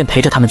曼桢便陪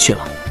着他们去了。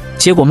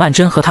结果曼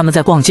桢和他们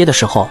在逛街的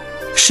时候，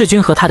世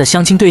钧和他的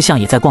相亲对象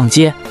也在逛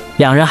街，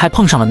两人还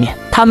碰上了面。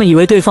他们以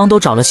为对方都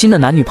找了新的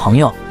男女朋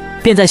友，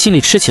便在心里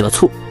吃起了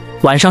醋。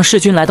晚上世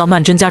钧来到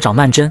曼桢家找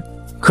曼桢，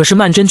可是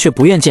曼桢却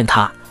不愿见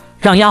他，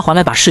让丫鬟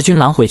来把世钧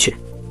拦回去。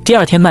第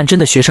二天，曼桢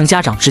的学生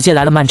家长直接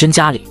来了曼桢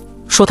家里，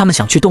说他们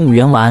想去动物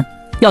园玩，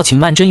要请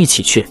曼桢一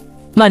起去。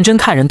曼桢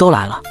看人都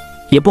来了，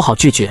也不好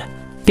拒绝，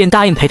便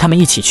答应陪他们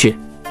一起去。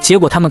结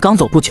果他们刚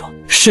走不久，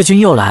世钧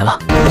又来了。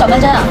找曼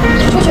桢啊，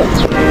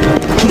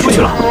出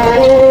去了。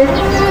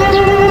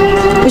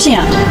不信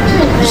啊，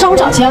上午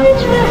找去啊。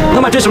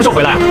那曼桢什么时候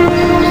回来啊？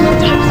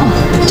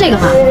这个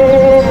嘛，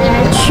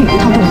去一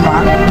趟动物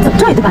园，怎么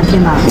着也得半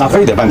天吧？那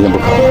非得半天不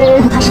可。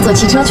不过他是坐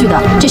汽车去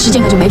的，这时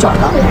间可就没准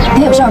了。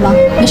你还有事儿吗？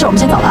没事，我们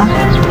先走了啊。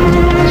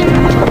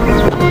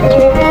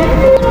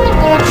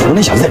我说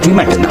那小子在追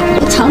曼桢呢。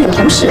厂里的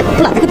同事，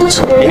我懒得跟他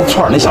扯。没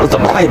错，那小子怎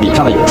么看也比不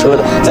上那有车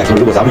的。再说，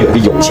如果咱们有一个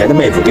有钱的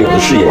妹夫，对我的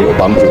事业也有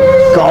帮助。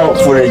高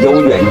夫人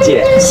有远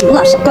见。行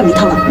了，少灌迷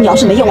汤了。你要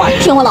是没用啊，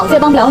骗我老子也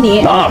帮不了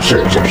你。那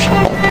是。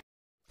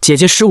姐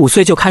姐15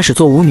岁就开始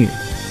做舞女，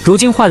如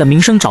今坏了名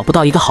声，找不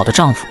到一个好的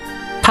丈夫。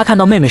她看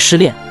到妹妹失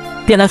恋，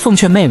便来奉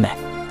劝妹妹，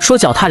说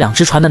脚踏两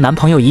只船的男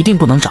朋友一定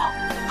不能找，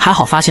还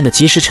好发现的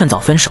及时，趁早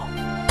分手。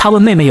她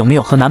问妹妹有没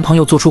有和男朋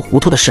友做出糊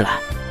涂的事来，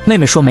妹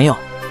妹说没有。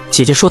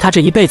姐姐说她这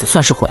一辈子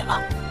算是毁了，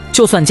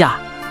就算嫁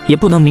也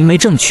不能明媒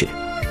正娶。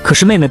可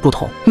是妹妹不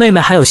同，妹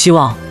妹还有希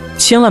望，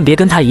千万别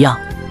跟她一样，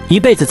一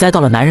辈子栽到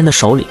了男人的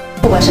手里。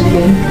不管什么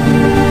原因，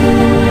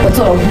我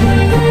做了舞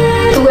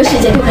女，不过是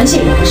一件丢人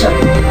现眼的事儿。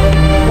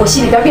我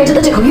心里边憋着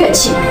的这口怨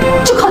气，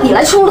就靠你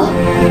来出了。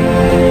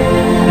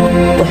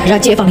我要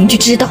让街坊邻居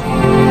知道，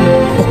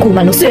我顾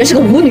曼璐虽然是个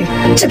舞女，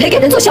只配给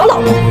人做小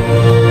老婆，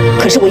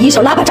可是我一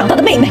手拉拔长大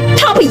的妹妹，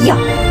她不一样。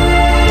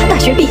她大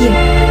学毕业，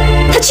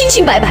她清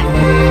清白白，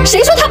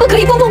谁说她不可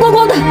以风风光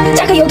光的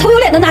嫁个有头有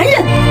脸的男人？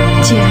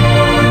姐，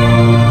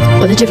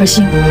我的这份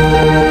心，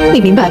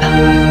你明白吧？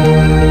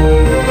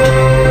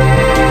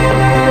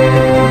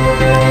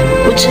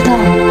我知道，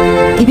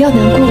你不要难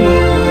过了。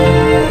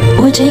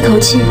我会这一口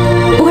气，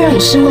不会让你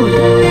失望的。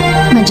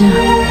曼桢啊，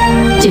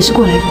姐是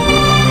过来人，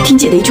听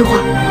姐的一句话，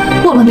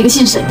忘了那个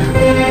姓沈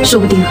的，说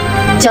不定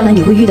将来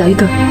你会遇到一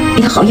个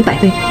比他好100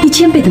倍、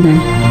1000倍的男人。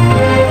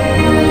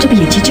这不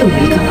眼前就有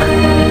一个吗？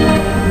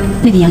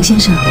那个杨先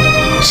生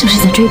是不是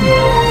在追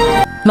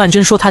我？曼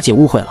桢说她姐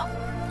误会了，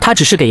她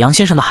只是给杨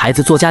先生的孩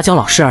子做家教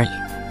老师而已。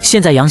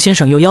现在杨先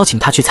生又邀请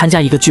她去参加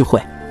一个聚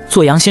会，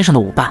做杨先生的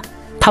舞伴，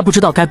她不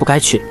知道该不该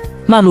去。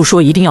曼璐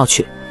说一定要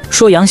去，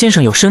说杨先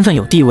生有身份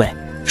有地位，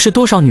是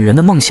多少女人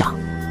的梦想。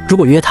如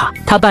果约他，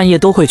他半夜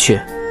都会去。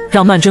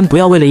让曼桢不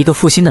要为了一个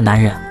负心的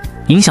男人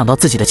影响到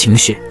自己的情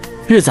绪，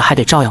日子还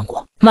得照样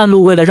过。曼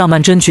璐为了让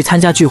曼桢去参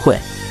加聚会，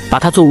把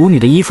她做舞女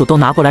的衣服都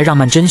拿过来让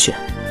曼桢选，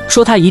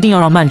说她一定要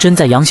让曼桢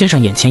在杨先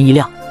生眼前一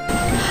亮。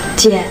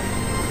姐，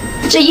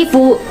这衣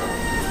服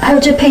还有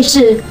这配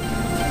饰，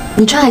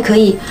你穿还可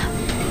以，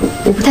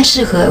我不太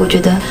适合，我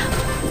觉得。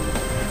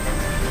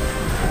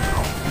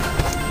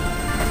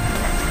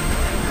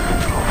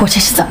我这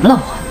是怎么了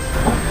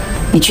我？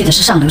你去的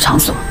是上流场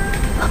所，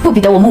不比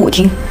得我们舞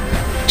厅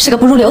是个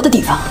不入流的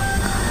地方。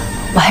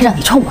我还让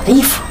你穿我的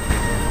衣服，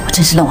我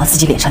真是愣往自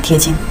己脸上贴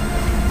金，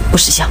不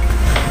识相。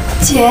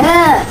姐，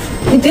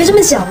你别这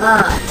么想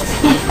嘛。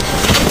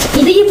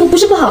你的衣服不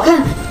是不好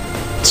看，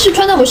是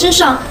穿到我身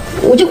上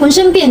我就浑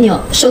身别扭，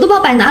手都不知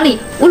道摆哪里，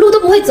我路都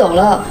不会走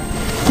了。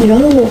你饶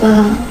了我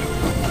吧。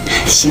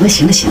行了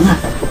行了行了。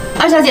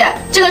二小姐，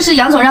这个是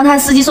杨总让他的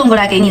司机送过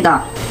来给你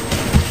的。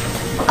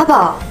阿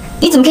宝，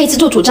你怎么可以自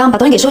作主张把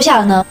东西给收下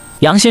了呢？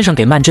杨先生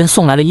给曼桢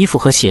送来了衣服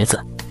和鞋子，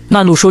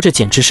曼璐说这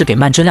简直是给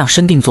曼桢量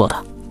身定做的。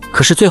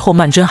可是最后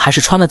曼桢还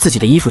是穿了自己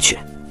的衣服去，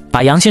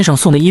把杨先生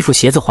送的衣服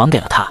鞋子还给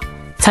了他。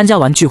参加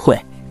完聚会，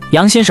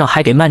杨先生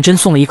还给曼桢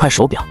送了一块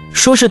手表，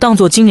说是当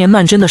做今年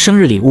曼桢的生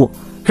日礼物，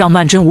让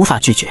曼桢无法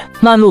拒绝。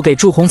曼璐给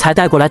祝鸿才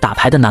带过来打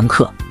牌的男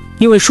客，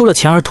因为输了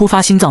钱而突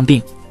发心脏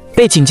病，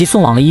被紧急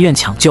送往了医院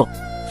抢救，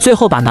最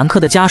后把男客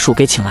的家属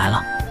给请来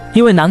了。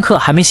因为男客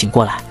还没醒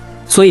过来，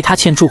所以他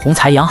欠祝鸿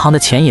才洋行的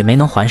钱也没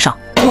能还上。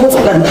我走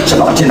干什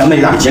么？欠咱们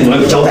那大笔钱总要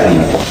有交代的。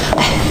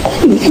哎，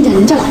你没看见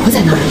人家老婆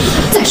在那儿？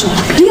再说了，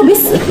人又没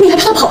死，你还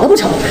怕他跑了不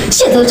成？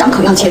现在都张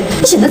口要钱，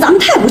你显得咱们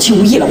太无情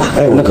无义了吧？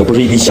哎，那可不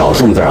是一笔小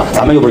数目字啊！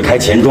咱们又不是开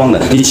钱庄的，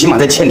你起码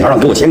在欠条上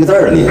给我签个字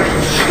啊！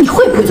你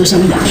会不会做生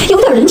意啊？有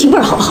点人情味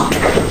好不好？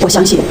我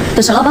相信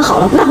等沈老板好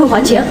了，不但会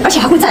还钱，而且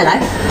还会再来。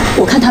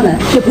我看他们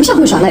也不像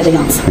会耍赖的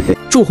样子。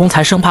祝鸿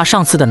才生怕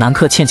上次的男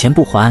客欠钱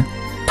不还，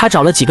他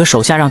找了几个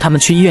手下让他们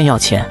去医院要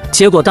钱，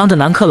结果当着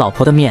男客老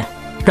婆的面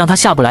让他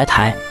下不来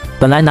台。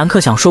本来男客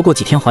想说过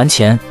几天还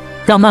钱，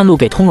让曼璐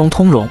给通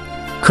融，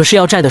可是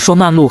要债的说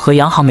曼璐和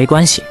洋行没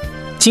关系，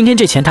今天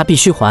这钱他必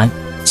须还，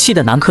气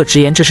得男客直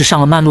言这是上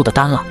了曼璐的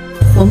单了。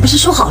我们不是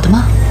说好的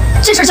吗？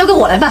这事交给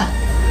我来办，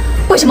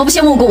为什么不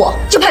先问过我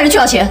就派人去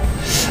要钱？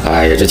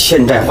哎呀，这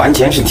欠债还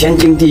钱是天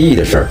经地义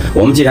的事儿，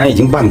我们既然已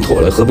经办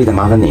妥了，何必再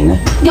麻烦你呢？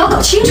你要搞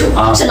清楚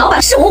啊！沈老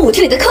板是我舞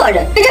厅里的客人，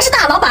人家是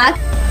大老板。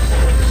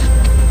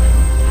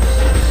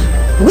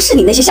不是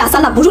你那些下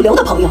三滥不入流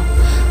的朋友。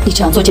你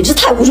这样做简直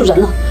太侮辱人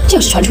了，这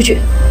要是传出去，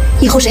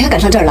以后谁还敢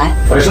上这儿来？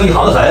我这生意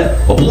好得很，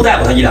我不在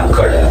乎他1、2个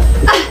客人。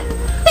哎，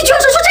你居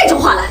然说出这种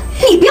话来！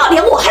你不要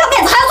脸，我还要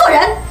面子，还要做人。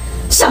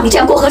像你这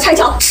样过河拆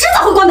桥，迟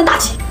早会关门大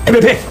吉。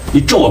呸！你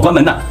咒我关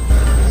门呢？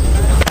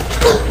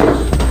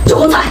朱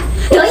洪才，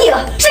得意了，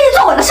生意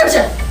做稳了是不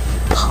是？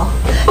好，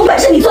有本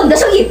事你做你的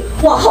生意，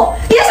往后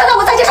别想让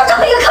我再介绍任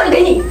何一个客人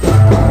给你。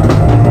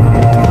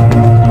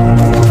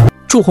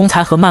祝鸿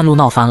才和曼璐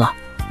闹翻了，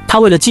他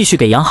为了继续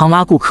给洋行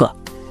拉顾客，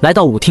来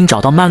到舞厅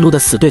找到曼璐的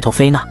死对头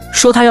菲娜，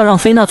说他要让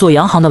菲娜做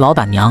洋行的老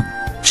板娘，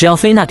只要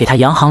菲娜给他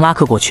洋行拉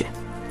客过去，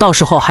到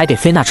时候还给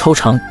菲娜抽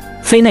成。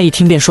菲娜一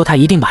听便说他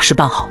一定把事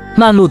办好。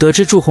曼璐得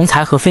知祝鸿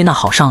才和菲娜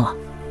好上了，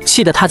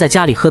气得他在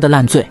家里喝得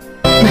烂醉。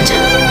曼桢，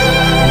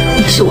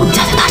你是我们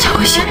家的大小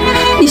贵姓，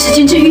你是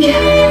金枝玉叶，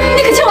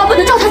你可千万不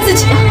能糟蹋自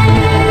己啊！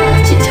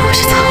姐姐我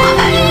是残花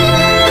败柳，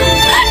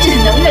只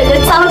能被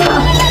人糟蹋。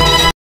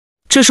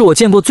这是我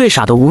见过最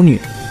傻的舞女，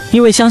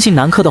因为相信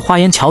南柯的花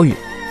言巧语，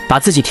把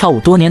自己跳舞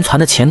多年攒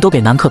的钱都给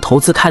南柯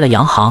投资开了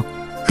洋行。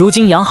如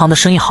今洋行的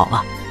生意好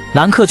了，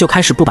南柯就开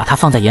始不把她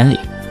放在眼里，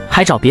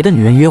还找别的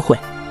女人约会，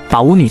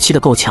把舞女气得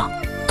够呛。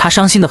她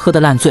伤心的喝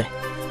得烂醉，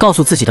告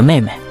诉自己的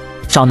妹妹，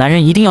找男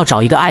人一定要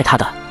找一个爱她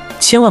的，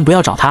千万不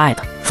要找她爱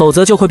的，否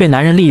则就会被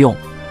男人利用，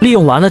利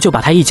用完了就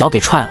把她一脚给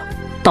踹了。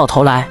到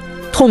头来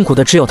痛苦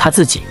的只有她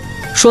自己，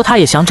说她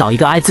也想找一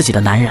个爱自己的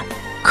男人，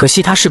可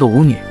惜她是个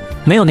舞女，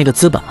没有那个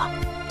资本了。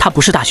她不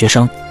是大学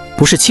生，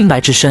不是清白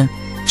之身，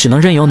只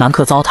能任由南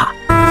柯糟蹋。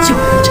就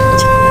为了这个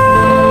家，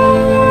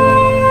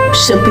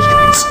身不由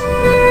己。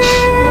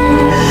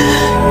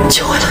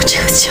就为了这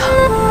个家，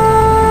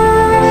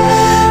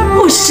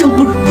我生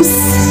不如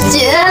死。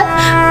姐，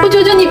我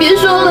求求你别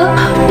说了，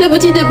对不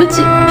起，都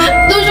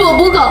是我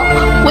不好，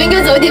我应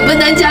该早一点分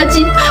担家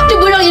计，就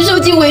不让你受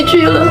尽委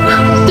屈了。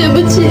对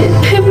不起。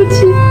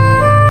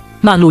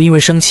曼璐因为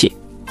生气，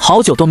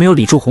好久都没有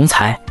理祝鸿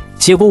才。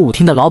结果舞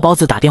厅的老鸨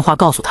子打电话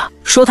告诉他，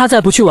说他再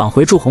不去挽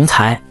回祝鸿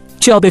才，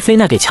就要被菲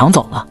娜给抢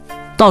走了。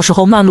到时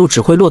候曼璐只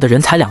会落得人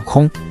财两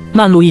空。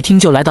曼璐一听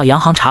就来到洋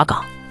行查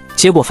岗，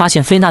结果发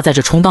现菲娜在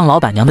这充当老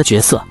板娘的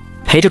角色，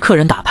陪着客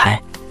人打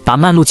牌，把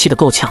曼璐气得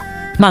够呛。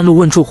曼璐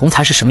问祝鸿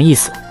才是什么意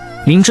思，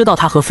明知道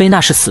他和菲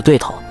娜是死对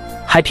头，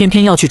还偏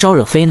偏要去招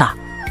惹菲娜。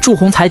祝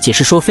鸿才解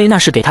释说菲娜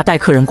是给他带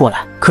客人过来，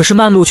可是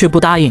曼璐却不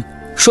答应，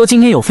说今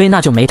天有菲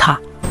娜就没他。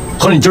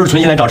合着你今儿存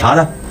心来找茬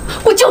的？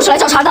我就是来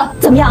找茬的，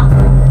怎么样？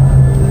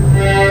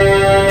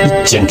你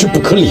简直不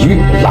可理喻，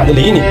我懒得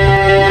理你。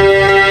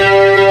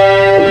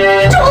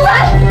祝鸿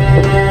才，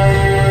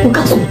我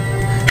告诉你，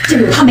就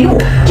有他没我，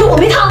有我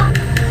没他。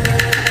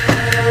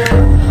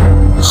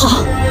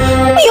好，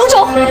你有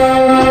种！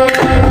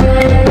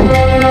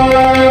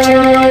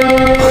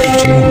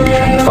这个女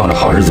人放着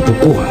好日子不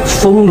过，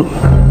疯了吗？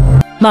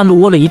曼璐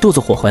窝了一肚子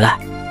火回来，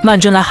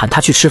曼桢来喊她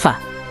去吃饭，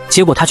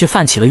结果她却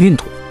犯起了孕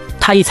吐。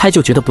她一猜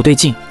就觉得不对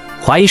劲，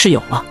怀疑是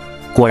有了。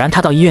果然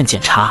她到医院检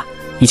查，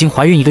已经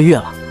怀孕1个月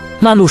了。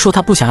曼璐说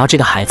她不想要这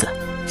个孩子，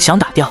想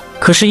打掉，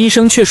可是医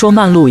生却说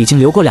曼璐已经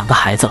留过2个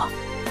孩子了，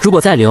如果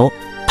再留，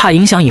怕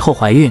影响以后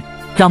怀孕，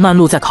让曼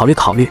璐再考虑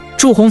考虑。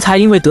祝鸿才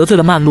因为得罪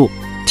了曼璐，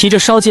提着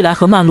烧鸡来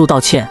和曼璐道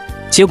歉，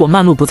结果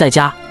曼璐不在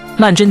家，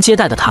曼桢接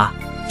待的他，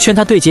劝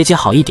他对姐姐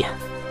好一点，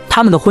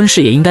他们的婚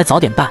事也应该早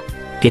点办，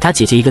给他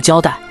姐姐一个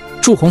交代。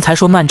祝鸿才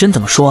说曼桢怎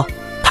么说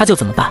他就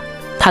怎么办，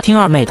他听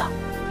二妹的。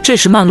这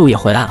时曼璐也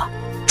回来了，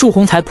祝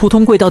鸿才扑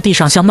通跪到地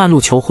上向曼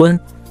璐求婚，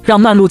让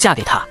曼璐嫁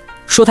给他，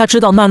说他知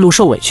道曼璐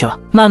受委屈了。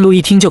曼璐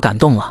一听就感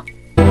动了，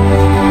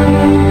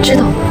知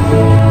道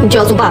你就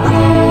要做爸爸了。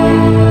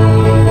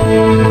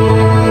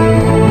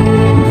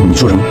你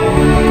说什么？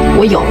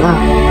我有了，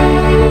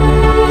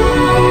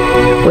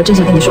我正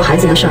想跟你说孩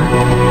子的事儿，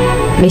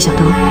没想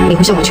到你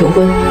会向我求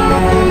婚，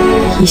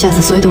一下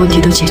子所有的问题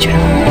都解决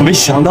了。没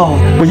想到，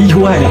我意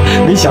外呀！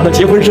没想到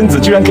结婚生子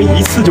居然可以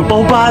一次就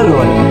包办了。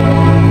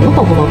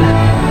包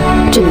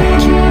办，真难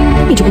听，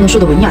你就不能说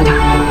的文雅点？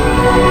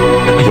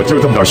哎呦，就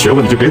是这么点学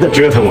问，你就别再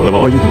折腾我了吧！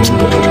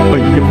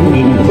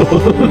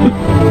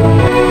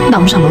那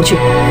我们上楼去，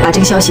把这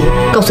个消息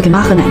告诉给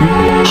妈和奶奶。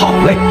好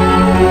嘞。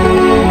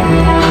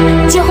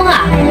结婚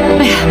啊？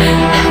哎呀，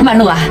曼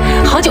璐啊，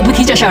好久不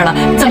提这事儿了，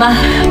怎么？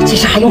这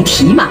事还用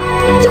提吗？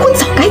结婚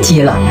早该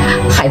结了，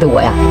害得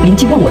我呀，邻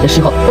居问我的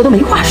时候，我都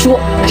没话说，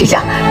这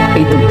下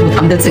被堵住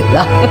他们的嘴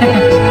了。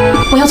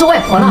我要做外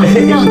婆了，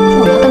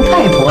我要当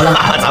太婆了。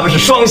咱们是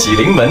双喜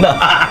临门呢。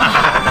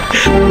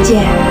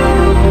姐，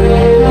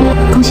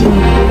恭喜你，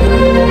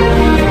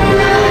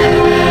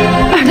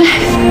二妹，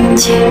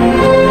姐。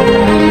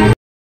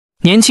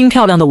年轻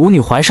漂亮的舞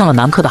女怀上了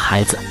南柯的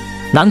孩子，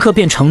南柯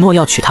便承诺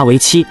要娶她为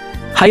妻，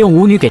还用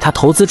舞女给他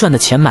投资赚的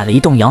钱买了一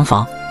栋洋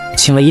房，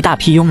请了一大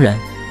批佣人，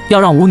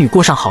要让舞女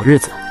过上好日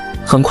子。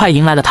很快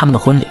迎来了他们的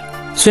婚礼。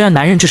虽然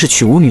男人这是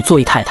娶舞女做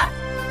一太太，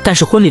但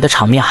是婚礼的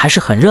场面还是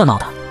很热闹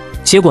的。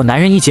结果男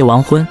人一结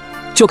完婚，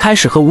就开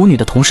始和舞女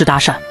的同事搭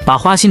讪，把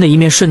花心的一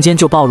面瞬间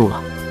就暴露了。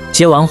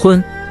结完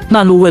婚，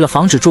曼璐为了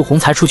防止祝鸿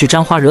才出去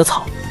沾花惹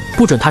草，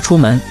不准他出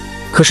门，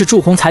可是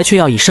祝鸿才却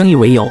要以生意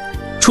为由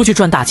出去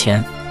赚大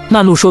钱。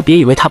曼璐说别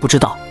以为他不知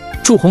道，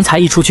祝鸿才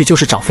一出去就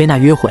是找菲娜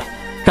约会，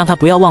让他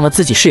不要忘了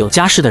自己是有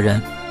家室的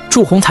人。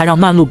祝鸿才让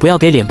曼璐不要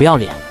给脸不要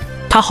脸，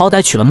他好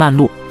歹娶了曼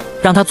璐，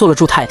让她做了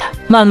祝太太，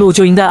曼璐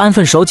就应该安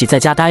分守己在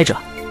家待着，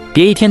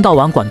别一天到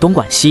晚管东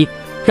管西，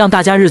让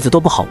大家日子都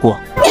不好过。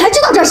你还知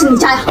道这是你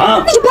家呀？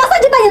你就不要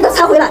3更半夜的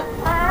才回来。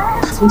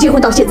打从结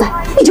婚到现在，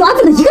你就安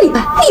分了1个礼拜，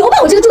你有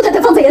把我这个祝太太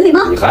放在眼里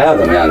吗？你还要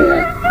怎么样你？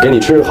给你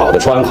吃好的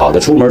穿好的，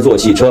出门坐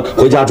汽车，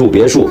回家住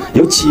别墅，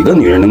有几个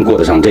女人能过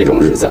得上这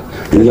种日子？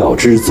要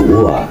知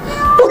足啊！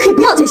我可以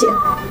不要这些，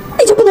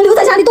你就不能留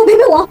在家里多陪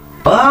陪我？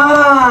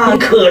啊，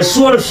可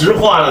说了实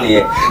话了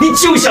你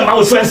就想把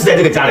我拴死在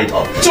这个家里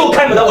头，就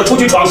看不得我出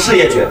去闯事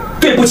业去。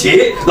对不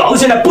起，老子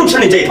现在不吃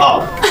你这一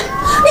套。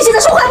你现在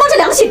说话还摸着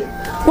良心？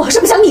我要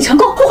是不想你成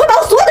功，我会把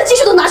我所有的积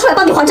蓄都拿出来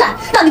帮你还债，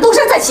让你东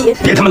山再起。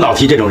别他妈老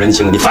提这种人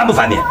情，你烦不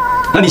烦你？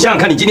那你想想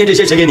看，你今天这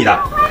些谁给你的？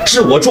是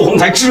我祝鸿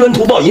才知恩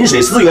图报，饮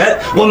水思源，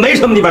我没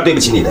什么地方对不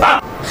起你的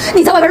啊！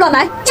你在外边乱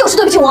来，就是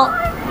对不起我。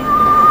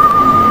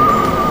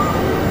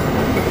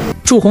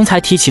祝鸿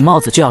才提起帽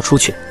子就要出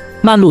去，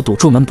曼璐堵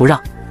住门不让，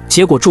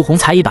结果祝鸿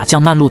才一把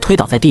将曼璐推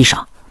倒在地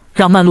上，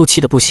让曼璐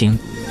气得不行，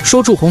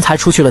说祝鸿才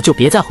出去了就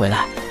别再回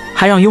来，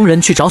还让佣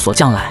人去找锁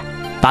匠来，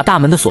把大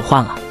门的锁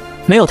换了，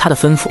没有他的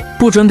吩咐，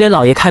不准给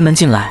老爷开门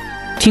进来。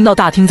听到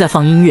大厅在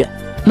放音乐，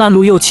曼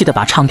璐又气得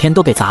把唱片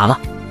都给砸了，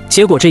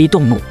结果这一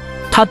动怒，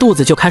她肚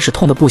子就开始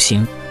痛得不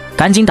行，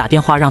赶紧打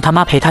电话让他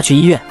妈陪她去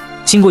医院。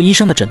经过医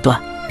生的诊断，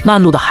曼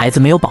璐的孩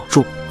子没有保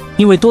住，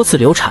因为多次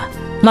流产，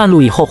曼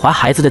璐以后怀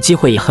孩子的机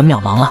会也很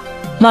渺茫了。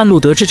曼璐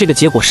得知这个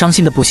结果，伤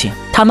心的不行，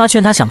他妈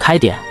劝她想开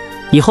点，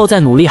以后再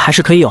努力还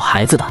是可以有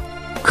孩子的。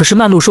可是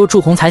曼璐说祝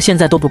鸿才现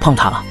在都不碰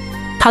她了，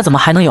她怎么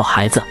还能有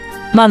孩子？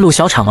曼璐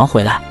小产完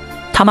回来，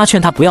他妈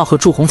劝她不要和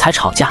祝鸿才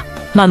吵架，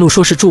曼璐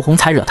说是祝鸿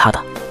才惹她的，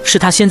是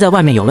她先在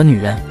外面有了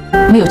女人。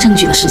没有证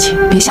据的事情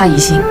别下疑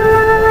心。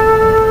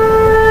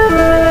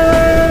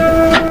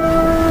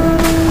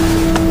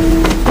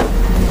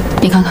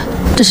你看看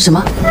这是什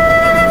么？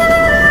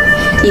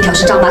一条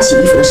是张拔洗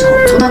衣服的时候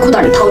从他裤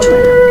袋里掏出来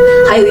的，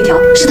还有一条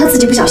是他自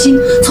己不小心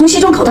从西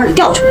装口袋里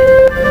掉出来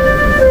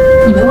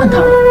的。你没问他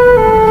吗？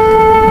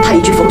他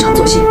一句逢场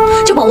作戏，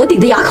就把我顶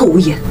得哑口无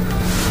言。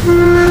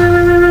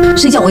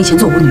谁叫我以前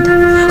做舞女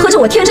的？合着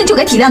我天生就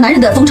该体谅男人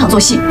的逢场作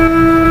戏？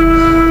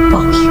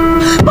报应，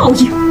报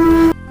应！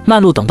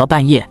曼璐等到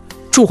半夜，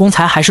祝鸿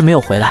才还是没有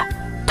回来，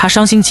她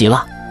伤心极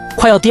了。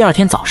快要第二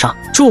天早上，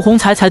祝鸿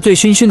才才醉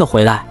醺醺的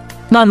回来。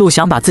曼璐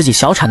想把自己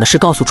小产的事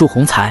告诉祝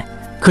鸿才，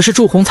可是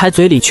祝鸿才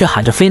嘴里却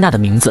喊着菲娜的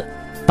名字，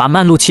把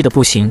曼璐气得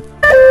不行。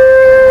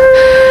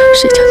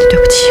谁叫你对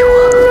不起我，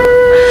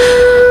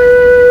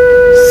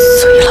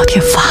所以老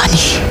天罚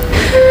你，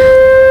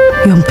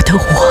怨不得我。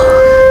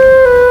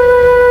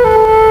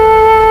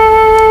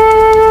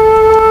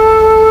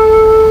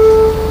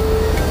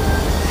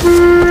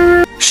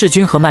世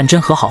钧和曼桢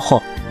和好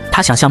后，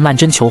他想向曼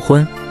桢求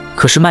婚，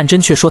可是曼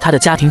桢却说他的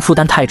家庭负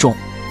担太重，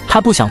他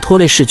不想拖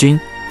累世钧，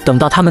等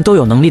到他们都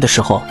有能力的时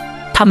候，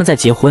他们再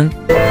结婚。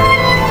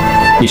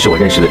你是我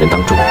认识的人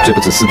当中最不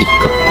自私的一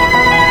个，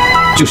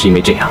就是因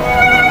为这样，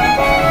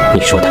你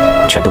说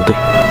的全都对。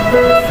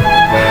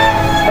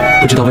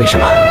不知道为什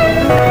么，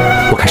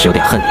我开始有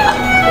点恨你了。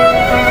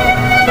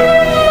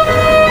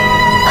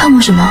恨我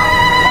什么？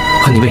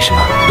恨你为什么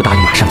不答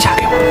应马上嫁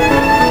给我？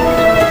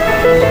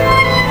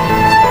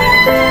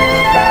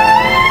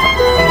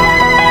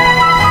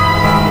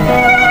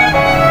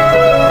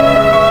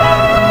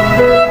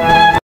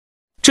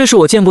这是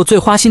我见过最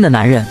花心的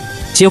男人，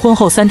结婚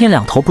后3天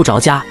2头不着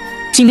家。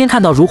今天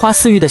看到如花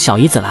似玉的小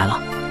姨子来了，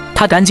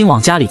他赶紧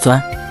往家里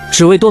钻，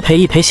只为多陪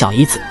一陪小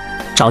姨子，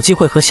找机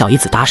会和小姨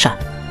子搭讪，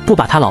不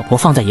把他老婆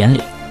放在眼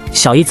里。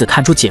小姨子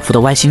看出姐夫的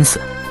歪心思，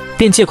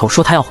便借口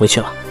说他要回去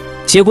了。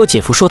结果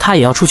姐夫说他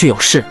也要出去有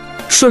事，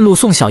顺路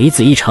送小姨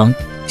子一程。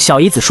小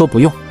姨子说不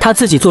用，他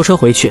自己坐车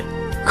回去。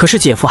可是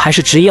姐夫还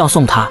是执意要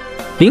送他，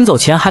临走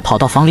前还跑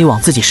到房里往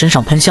自己身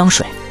上喷香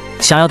水，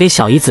想要给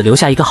小姨子留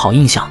下一个好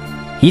印象。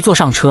一坐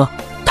上车，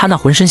他那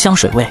浑身香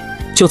水味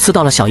就刺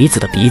到了小姨子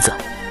的鼻子。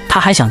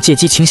他还想借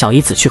机请小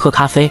姨子去喝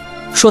咖啡，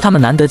说他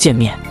们难得见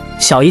面。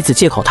小姨子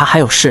借口他还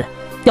有事，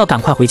要赶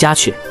快回家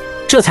去，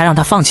这才让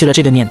他放弃了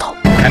这个念头。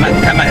开慢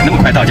点，开慢点，那么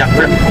快到家，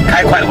不是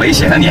开快了危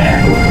险啊你！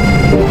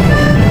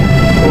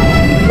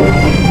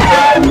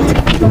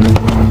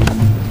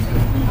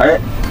哎，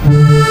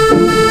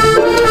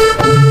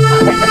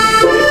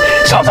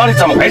小曹，你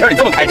怎么回事？你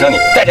这么开车，你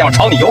再这样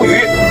炒你鱿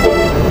鱼！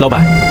老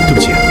板，对不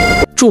起。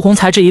祝鸿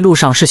才这一路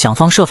上是想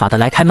方设法的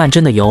来开曼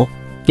桢的油，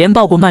连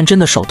抱过曼桢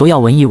的手都要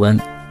闻一闻。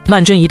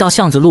曼桢一到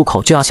巷子路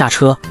口就要下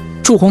车，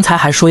祝鸿才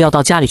还说要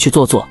到家里去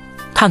坐坐，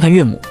看看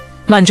岳母。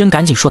曼桢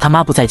赶紧说他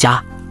妈不在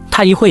家，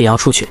他一会也要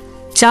出去，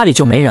家里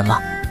就没人了。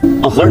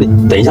哦，合着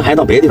你等一下还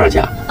到别的地方去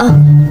啊？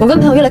我跟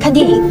朋友约了看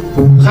电影。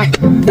嗨，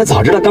那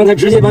早知道刚才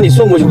直接把你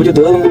送过去不就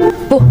得了吗？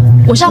不，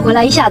我是要回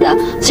来一下的，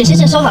沈先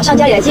生说好上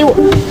家里来接我。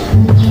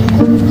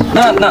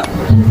那，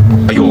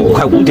哎呦，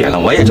快5点了，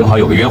我也正好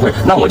有个约会，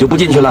那我就不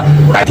进去了，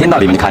改天到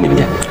里面去看你们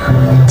去。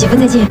姐夫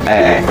再见。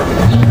哎，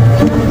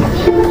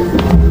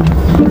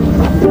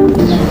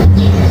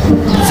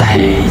再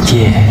见。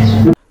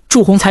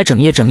祝鸿才整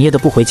夜的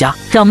不回家，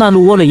让曼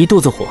璐窝了一肚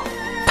子火。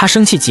他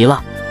生气极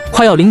了，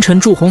快要凌晨，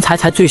祝鸿才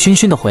才醉醺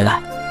醺的回来。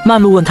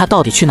曼璐问他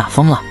到底去哪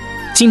疯了，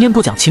今天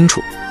不讲清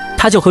楚，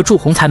他就和祝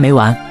鸿才没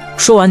完。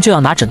说完就要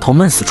拿枕头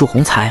闷死祝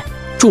鸿才。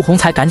祝鸿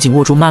才赶紧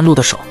握住曼璐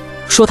的手，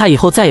说他以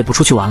后再也不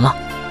出去玩了，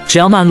只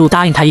要曼璐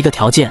答应他一个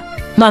条件。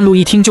曼璐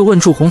一听就问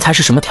祝鸿才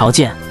是什么条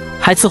件，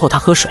还伺候他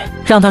喝水，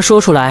让他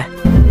说出来。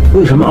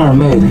为什么二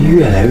妹子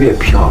越来越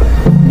漂亮？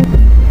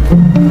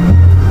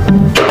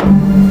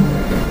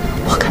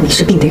我看你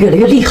是病得越来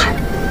越厉害。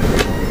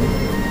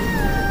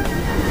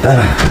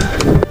哎，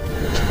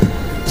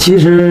其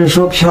实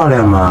说漂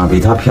亮嘛，比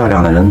她漂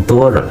亮的人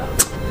多着了。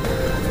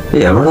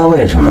也不知道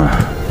为什么，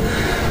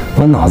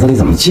我脑子里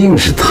怎么尽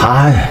是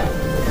她呀？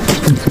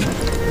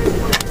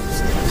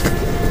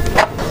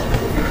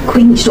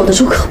亏你说得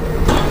出口，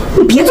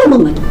你别做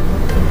梦了。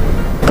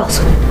告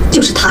诉你，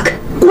就是她肯，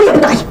我也不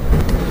答应。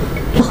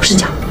老实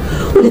讲，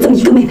为了这么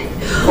一个妹妹，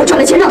我赚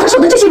了钱让她受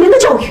的这些年的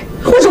教育，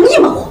我容易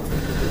吗？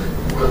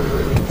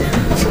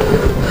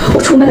我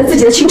出卖了自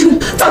己的青春，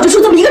造就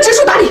出这么一个知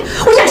书达理、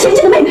无雅娴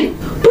静的妹妹，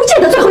不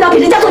见得最后要给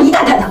人家做姨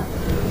太太的。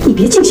你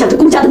别净想着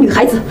公家的女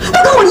孩子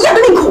都跟我一样的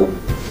命苦。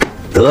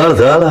得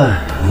了，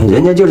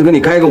人家就是跟你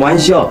开个玩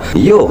笑，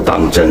你又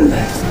当真了。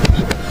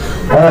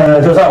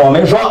就算我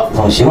没说，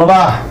总行了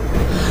吧？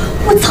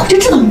我早就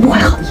知道你不怀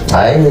好意。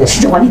哎呀，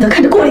吃着碗里的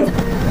看着锅里的，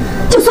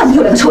就算你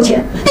有2个臭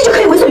钱，你就可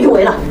以为所欲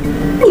为了。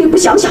你也不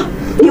想想，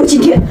你有今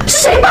天是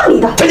谁帮你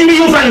的？陈经理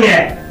又翻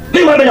脸，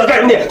另外那要干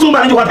什么的？这么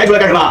把那句话抬出来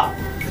干什么？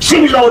知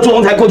不知道我祝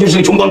鸿才过去是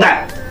个穷光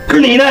蛋？可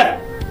是你呢？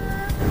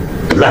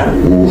烂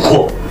污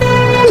货！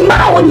你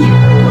骂我你？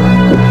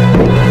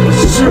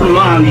是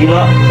骂你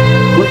了，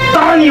我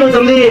打你又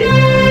怎么的？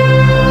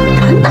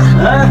敢打？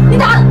你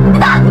打！你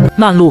打！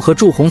曼璐和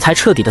祝鸿才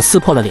彻底的撕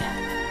破了脸，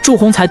祝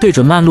鸿才对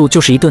准曼璐就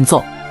是一顿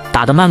揍，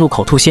打得曼璐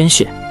口吐鲜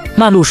血。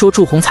曼璐说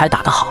祝鸿才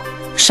打得好，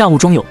善恶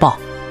终有报，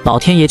老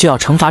天爷就要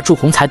惩罚祝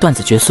鸿才断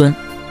子绝孙。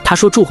他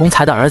说祝鸿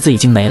才的儿子已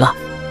经没了。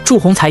祝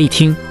鸿才一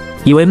听，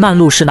以为曼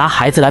璐是拿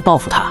孩子来报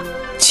复他，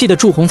气得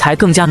祝鸿才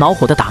更加恼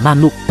火的打曼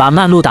璐，把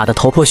曼璐打得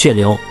头破血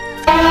流。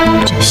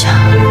这下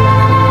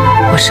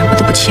我什么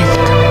都不欠你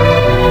的，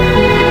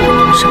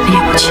什么也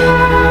不欠。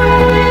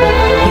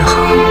以后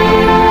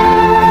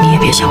你也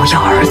别向我要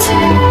儿子，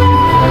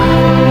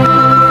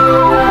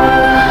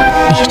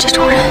你这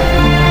种人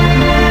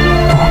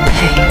不配。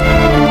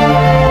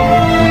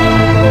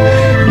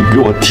你给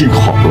我听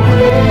好了，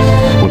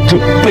我这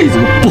辈子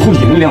不会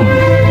原谅你。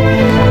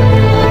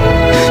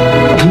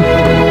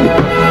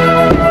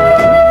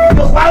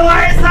还我儿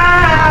子！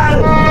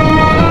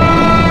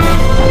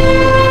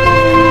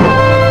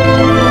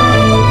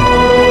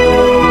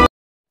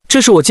这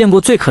是我见过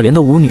最可怜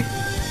的舞女，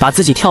把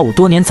自己跳舞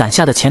多年攒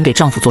下的钱给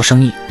丈夫做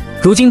生意，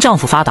如今丈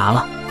夫发达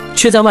了，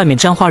却在外面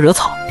沾花惹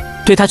草，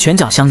对她拳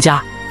脚相加。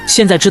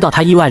现在知道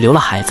她意外留了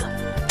孩子，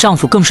丈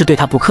夫更是对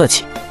她不客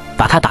气，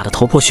把她打得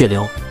头破血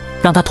流，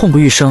让她痛不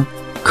欲生。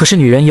可是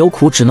女人有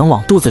苦只能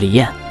往肚子里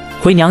咽，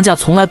回娘家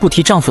从来不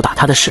提丈夫打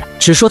她的事，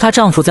只说她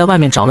丈夫在外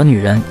面找了女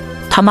人。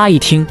她妈一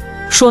听，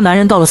说男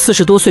人到了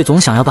40多岁总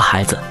想要个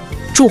孩子。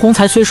祝鸿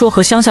才虽说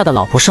和乡下的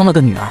老婆生了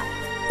个女儿，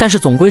但是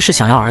总归是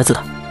想要儿子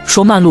的。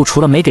说曼璐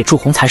除了没给祝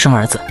鸿才生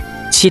儿子，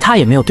其他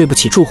也没有对不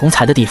起祝鸿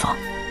才的地方。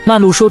曼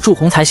璐说祝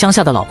鸿才乡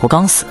下的老婆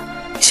刚死，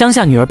乡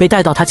下女儿被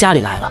带到他家里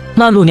来了。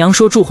曼璐娘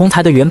说祝鸿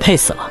才的原配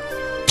死了，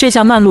这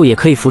下曼璐也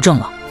可以扶正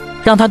了，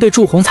让他对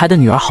祝鸿才的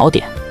女儿好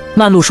点。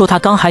曼璐说他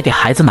刚还给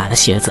孩子买了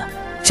鞋子，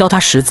教他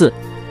识字，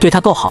对他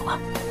够好了。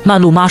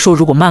曼璐妈说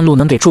如果曼璐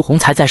能给祝鸿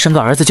才再生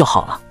个儿子就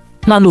好了。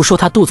曼璐说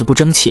她肚子不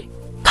争气，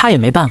她也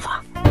没办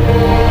法。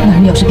男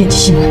人要是变起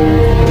心来，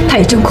他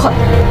也真快。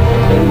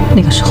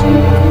那个时候，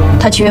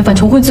他情愿犯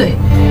重婚罪，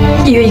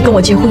也愿意跟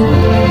我结婚。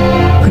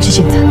可是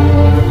现在，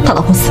他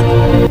老婆死了，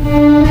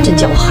真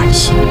叫我寒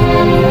心。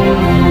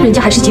人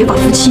家还是结发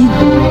夫妻呢，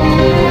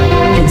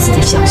人死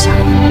在乡下，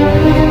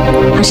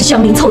还是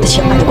乡邻凑得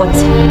钱买的棺材。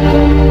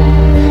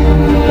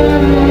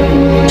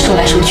说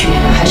来说去，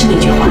还是那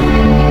句话，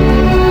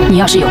你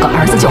要是有个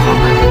儿子就好了。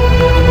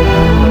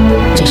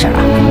这事儿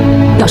啊，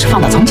要是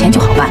放到从前就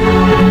好办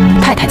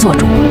了。太太做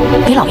主，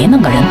给老爷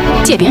弄个人，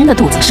借别人的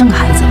肚子生个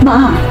孩子。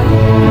妈，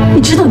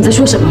你知道你在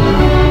说什么吗？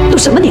都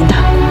什么年代，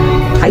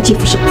还借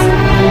腹生子？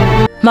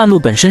曼璐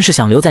本身是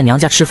想留在娘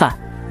家吃饭，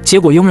结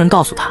果佣人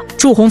告诉她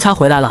祝鸿才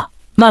回来了。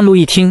曼璐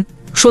一听，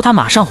说她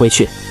马上回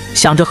去，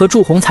想着和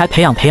祝鸿才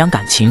培养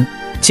感情。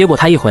结果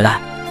她一回来，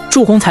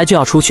祝鸿才就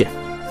要出去，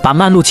把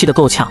曼璐气得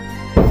够呛。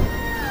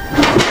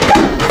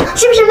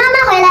是不是妈妈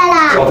回来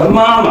了？我的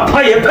妈妈，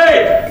她也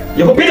配？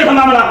以后别叫她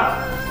妈妈了。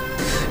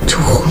祝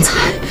鸿才，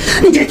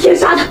你这天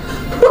杀的，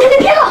我给你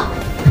撇了！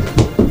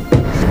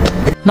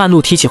曼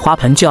璐提起花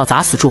盆就要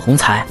砸死祝鸿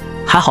才，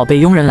还好被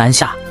佣人拦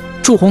下。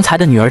祝鸿才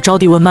的女儿招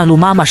娣问曼璐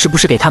妈妈是不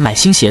是给她买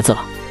新鞋子了。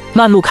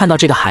曼璐看到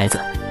这个孩子，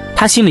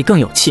她心里更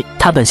有气。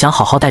她本想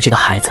好好带这个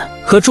孩子，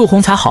和祝鸿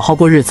才好好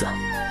过日子，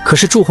可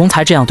是祝鸿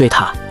才这样对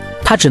她，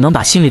她只能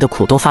把心里的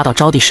苦都发到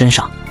招娣身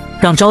上，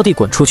让招娣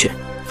滚出去，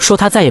说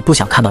她再也不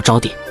想看到招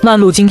娣。曼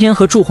璐今天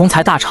和祝鸿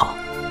才大吵，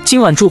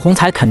今晚祝鸿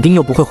才肯定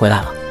又不会回来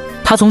了。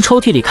他从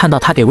抽屉里看到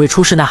他给未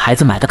出世那孩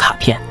子买的卡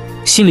片，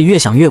心里越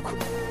想越苦。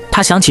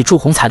他想起祝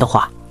鸿才的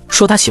话，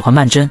说他喜欢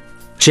曼桢，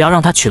只要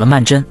让他娶了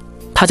曼桢，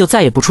他就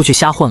再也不出去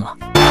瞎混了。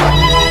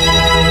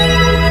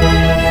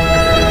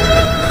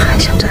还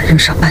想再认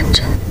上曼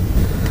桢，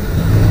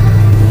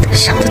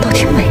想的倒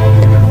挺美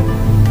的。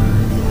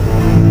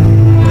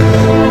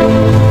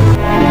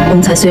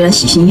鸿才虽然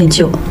喜新厌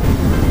旧，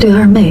对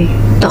二妹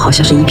倒好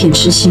像是一片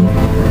痴心。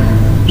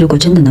如果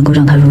真的能够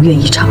让她如愿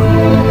以偿，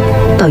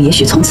倒也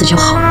许从此就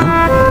好了，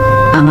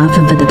安安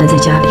分分的待在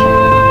家里，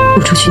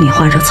不出去拈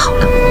花惹草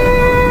了。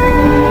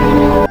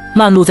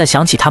曼璐在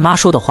想起他妈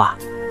说的话，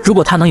如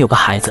果他能有个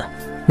孩子，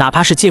哪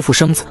怕是借腹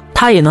生子，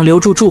他也能留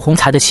住祝鸿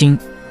才的心。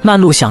曼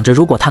璐想着，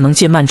如果他能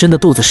借曼桢的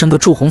肚子生个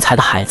祝鸿才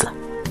的孩子，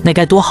那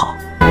该多好。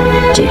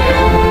这人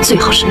最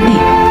好是妹妹，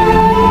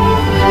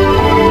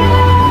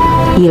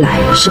一来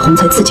是鸿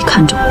才自己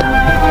看中的，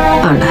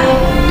二来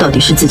到底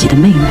是自己的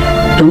妹妹，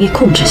容易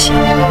控制些。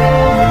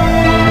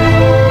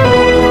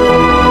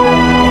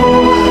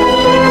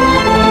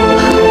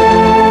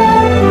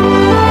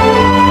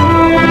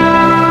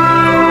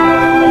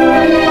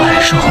我还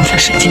说鸿才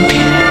神经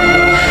病，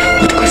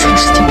我都快成了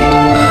神经病了。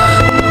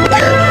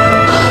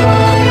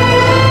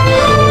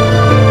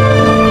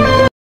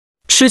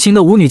痴情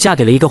的舞女嫁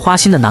给了一个花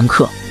心的男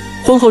客，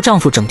婚后丈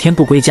夫整天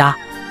不归家，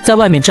在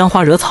外面沾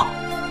花惹草，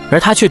而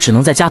她却只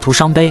能在家徒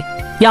伤悲。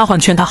丫鬟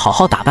劝她好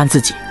好打扮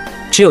自己，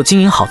只有经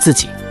营好自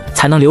己，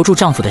才能留住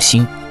丈夫的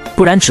心，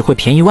不然只会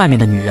便宜外面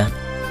的女人。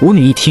舞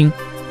女一听，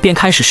便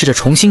开始试着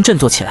重新振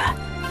作起来，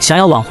想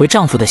要挽回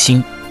丈夫的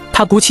心。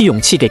她鼓起勇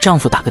气给丈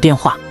夫打个电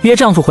话，约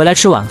丈夫回来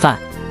吃晚饭。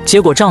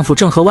结果丈夫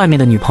正和外面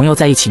的女朋友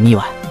在一起腻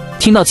歪，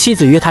听到妻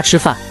子约他吃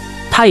饭，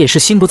他也是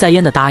心不在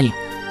焉的答应，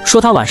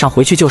说他晚上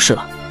回去就是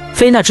了。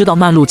菲娜知道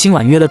曼璐今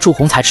晚约了祝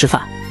鸿才吃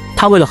饭，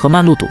她为了和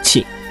曼璐赌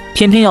气，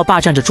偏偏要霸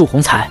占着祝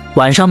鸿才。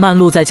晚上曼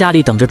璐在家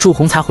里等着祝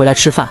鸿才回来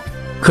吃饭，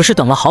可是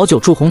等了好久，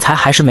祝鸿才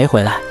还是没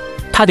回来。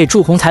她给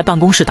祝鸿才办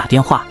公室打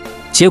电话，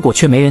结果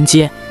却没人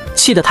接，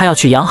气得她要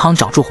去洋行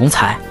找祝鸿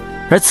才。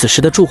而此时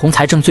的祝鸿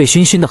才正醉醺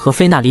醺的和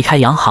菲娜离开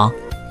洋行。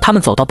他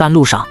们走到半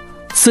路上，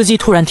司机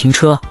突然停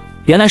车，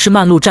原来是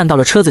曼璐站到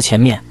了车子前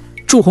面。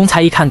祝鸿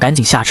才一看，赶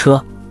紧下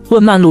车，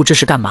问曼璐这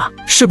是干嘛，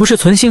是不是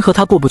存心和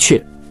他过不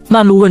去。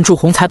曼璐问祝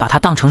鸿才把他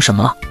当成什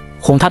么了，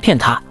哄他骗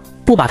他，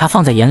不把他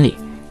放在眼里。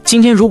今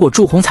天如果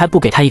祝鸿才不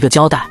给他一个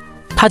交代，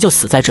他就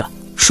死在这。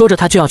说着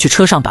他就要去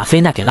车上把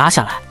菲娜给拉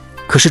下来，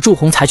可是祝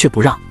鸿才却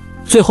不让。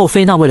最后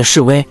菲娜为了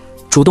示威，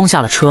主动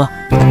下了车。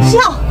笑，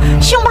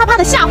凶巴巴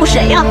的吓唬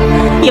谁呀？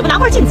也不拿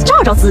块镜子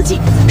照照自己，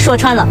说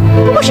穿了，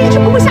不过是一只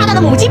不会下蛋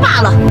的母鸡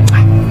罢了。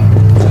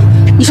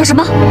你说什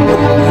么？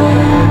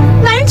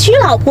男人娶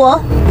老婆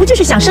不就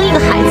是想生一个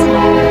孩子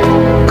吗？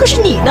可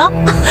是你呢，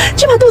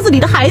却把肚子里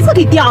的孩子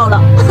给掉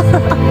了。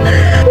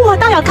我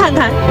倒要看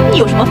看你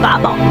有什么法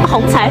宝，把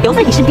鸿才留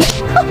在你身边。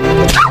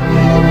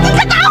你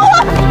敢打我！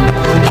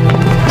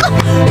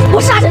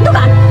我杀人都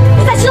敢！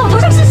你再骑到我头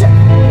上试试！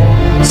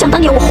想当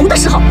年我红的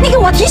时候，你给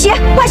我提鞋，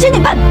我还嫌你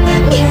笨。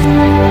你，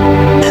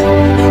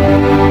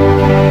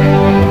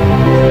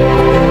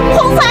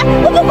鸿才，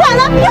我不管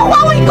了，你要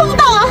还我一公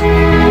道啊！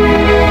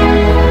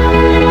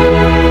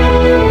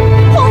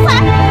鸿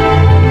才，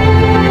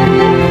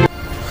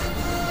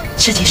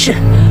这件事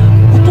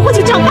我不会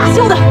就这样罢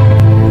休的。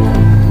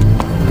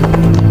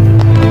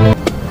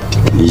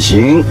你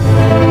行，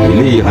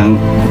你厉害，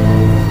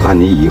看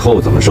你以后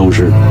怎么收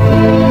拾。怎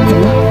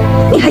么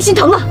了？你还心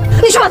疼了？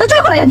你去把他追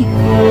回来呀你！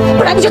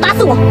不然你就打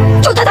死我，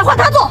就太太换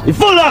他做。你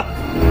疯了！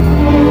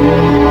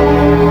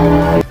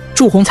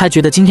祝鸿才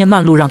觉得今天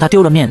曼璐让他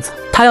丢了面子，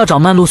他要找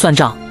曼璐算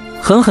账，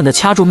狠狠地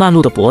掐住曼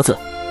璐的脖子，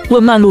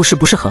问曼璐是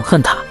不是很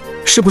恨他，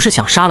是不是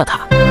想杀了他。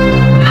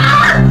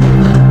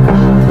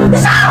你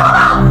杀了我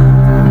吧！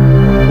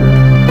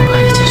我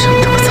已经什么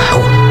都不在乎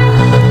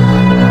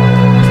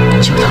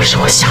了，就当是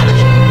我下了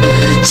你，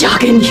嫁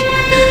给你。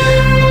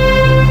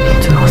你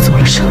对我做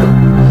了什么，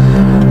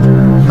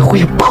你会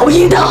有报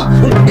应的。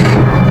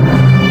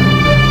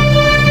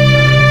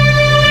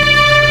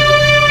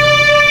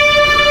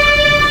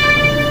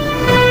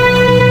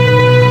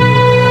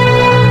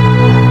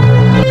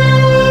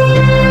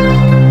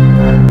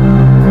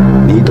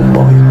你懂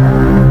报应，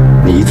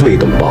你最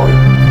懂报应。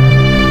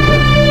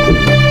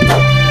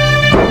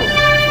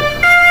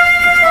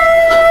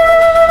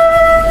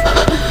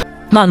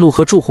曼璐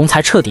和祝鸿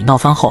才彻底闹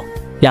翻后，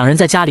两人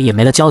在家里也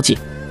没了交际，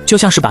就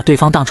像是把对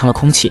方当成了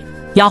空气。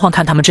丫鬟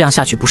看他们这样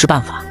下去不是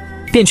办法，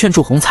便劝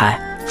祝鸿才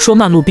说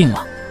曼璐病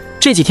了，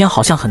这几天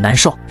好像很难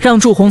受，让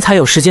祝鸿才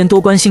有时间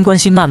多关心关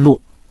心曼璐。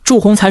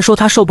祝鸿才说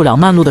他受不了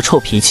曼璐的臭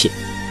脾气，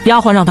丫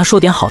鬟让他说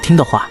点好听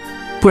的话，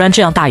不然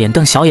这样大眼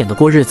瞪小眼的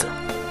过日子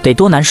得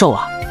多难受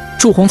啊。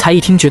祝鸿才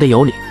一听觉得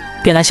有理，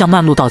便来向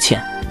曼璐道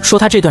歉，说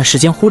他这段时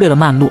间忽略了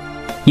曼璐，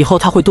以后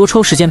他会多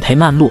抽时间陪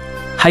曼璐，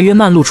还约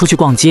曼璐出去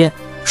逛街，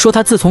说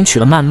他自从娶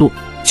了曼璐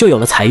就有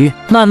了财运。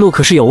曼璐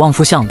可是有旺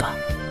夫相的，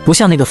不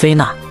像那个菲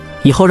娜，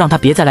以后让他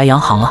别再来洋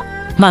行了。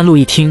曼璐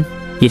一听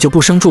也就不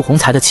生祝鸿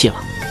才的气了，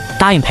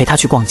答应陪他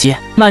去逛街。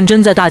曼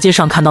桢在大街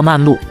上看到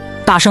曼璐，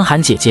大声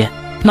喊姐姐。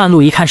曼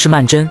璐一看是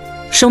曼桢，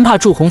生怕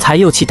祝鸿才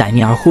又起歹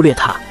念而忽略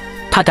他。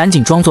他赶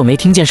紧装作没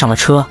听见上了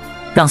车，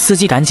让司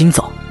机赶紧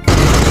走。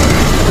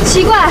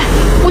奇怪，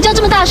我叫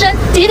这么大声，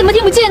姐姐怎么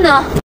听不见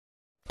呢？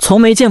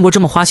从没见过这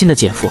么花心的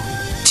姐夫，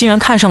竟然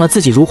看上了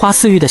自己如花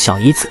似玉的小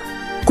姨子，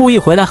故意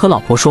回来和老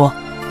婆说，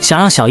想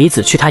让小姨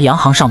子去他洋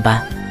行上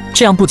班，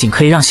这样不仅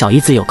可以让小姨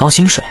子有高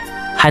薪水，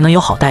还能有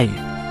好待遇。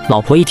老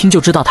婆一听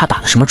就知道他打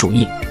了什么主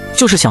意，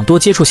就是想多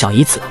接触小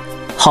姨子，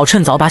好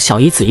趁早把小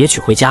姨子也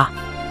娶回家。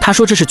他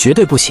说这是绝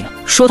对不行，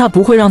说他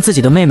不会让自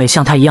己的妹妹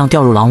像他一样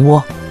掉入狼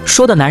窝，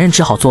说的男人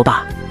只好作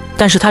罢。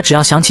但是他只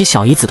要想起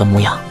小姨子的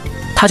模样，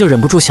他就忍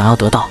不住想要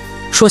得到，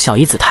说小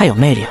姨子太有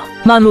魅力了。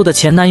曼璐的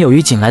前男友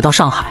于景来到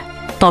上海，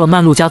到了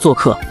曼璐家做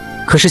客，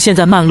可是现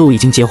在曼璐已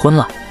经结婚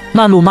了。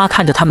曼璐妈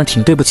看着他们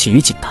挺对不起于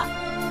景的，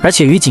而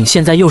且于景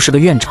现在又是个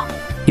院长，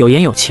有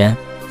颜有钱，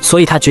所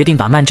以他决定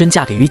把曼桢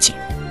嫁给于景，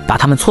把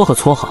他们撮合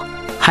撮合，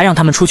还让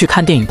他们出去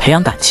看电影培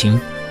养感情。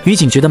于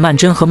景觉得曼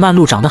桢和曼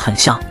璐长得很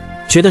像，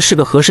觉得是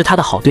个合适他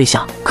的好对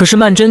象，可是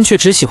曼桢却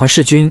只喜欢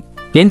世钧，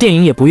连电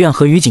影也不愿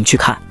和于景去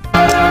看。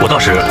我倒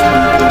是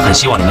很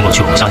希望你能够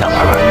去我们乡下玩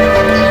玩，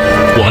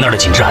我们那儿的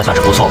景致还算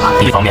是不错吧。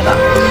另一方面呢，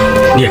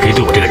你也可以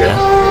对我这个人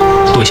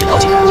多一些了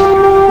解。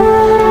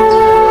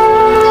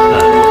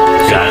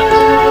虽然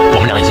我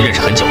们俩已经认识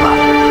很久了，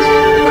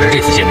可是这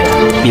次见面，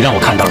你让我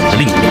看到了你的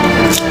另一面，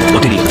我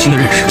对你有新的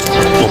认识。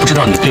我不知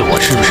道你对我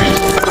是不是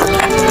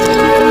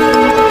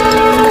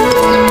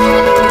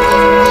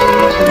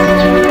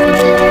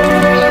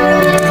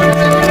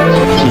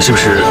你是不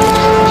是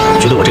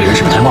觉得我这个人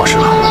是不是太冒失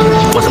了？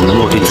我怎么能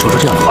够对你说出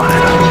这样的话来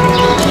呢？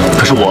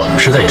可是我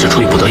实在也是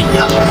出于不得已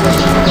呀，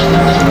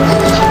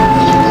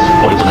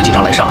我又不能经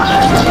常来上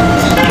海，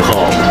以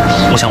后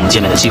我想我们见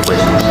面的机会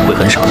会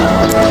很少的。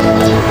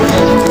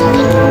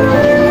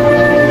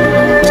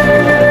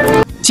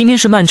今天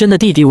是曼桢的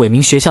弟弟伟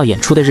明学校演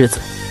出的日子，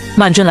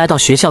曼桢来到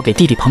学校给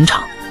弟弟捧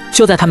场。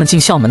就在他们进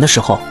校门的时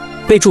候，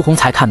被祝鸿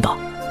才看到。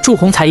祝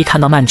鸿才一看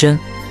到曼桢，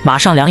马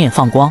上两眼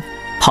放光，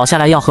跑下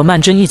来要和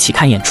曼桢一起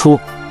看演出，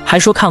还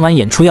说看完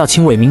演出要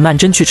请伟明、曼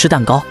桢去吃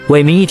蛋糕。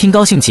伟明一听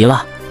高兴极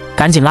了，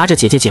赶紧拉着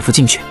姐姐姐夫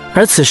进去。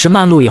而此时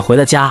曼璐也回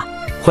了家，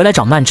回来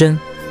找曼桢，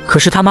可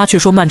是他妈却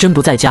说曼桢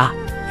不在家。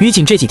于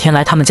景这几天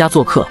来他们家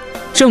做客，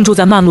正住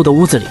在曼璐的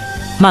屋子里。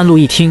曼璐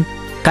一听，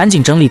赶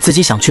紧整理自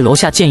己，想去楼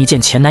下见一见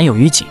前男友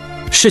于景。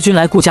世钧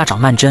来顾家找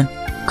曼桢，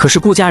可是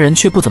顾家人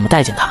却不怎么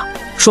待见他，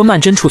说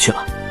曼桢出去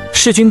了。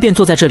世钧便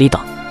坐在这里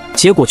等，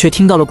结果却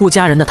听到了顾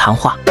家人的谈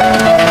话。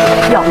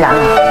要不然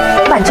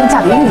曼桢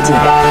嫁给玉景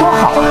多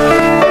好啊！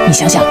你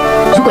想想，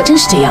如果真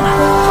是这样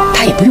啊，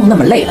她也不用那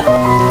么累了。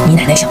你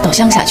奶奶想到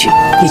乡下去，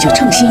也就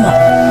称心了。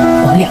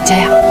我们两家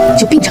呀，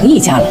就并成一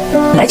家了，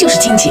本来就是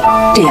亲戚，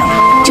这样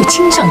啊，就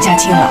亲上加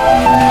亲了。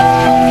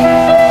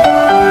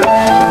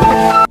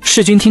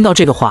世钧听到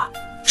这个话，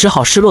只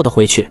好失落的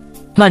回去。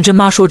曼桢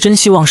妈说，真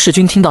希望世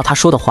钧听到她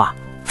说的话，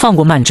放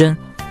过曼桢，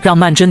让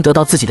曼桢得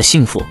到自己的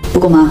幸福。不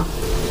过妈，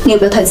你也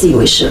不要太自以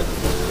为是。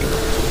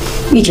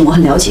玉景我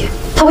很了解，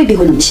他未必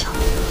会那么想。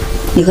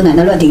你和奶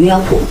奶乱订鸳鸯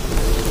谱，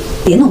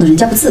别弄得人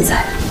家不自在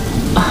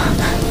啊。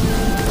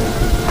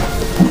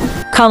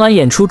看完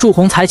演出，祝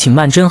鸿才请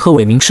曼桢和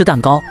伟明吃蛋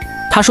糕。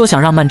他说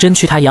想让曼桢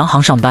去他洋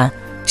行上班，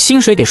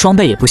薪水给双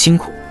倍也不辛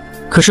苦。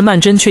可是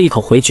曼桢却一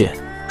口回绝，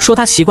说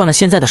她习惯了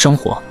现在的生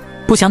活，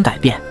不想改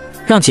变，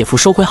让姐夫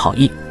收回好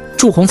意。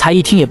祝鸿才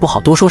一听也不好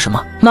多说什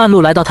么。曼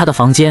璐来到他的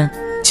房间，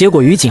结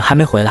果于景还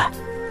没回来，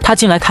他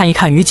进来看一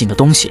看于景的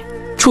东西，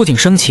触景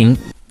生情。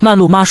曼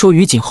璐妈说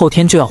于景后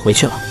天就要回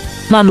去了，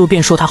曼璐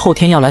便说她后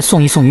天要来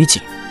送一送于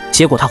景。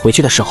结果他回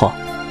去的时候，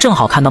正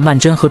好看到曼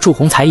桢和祝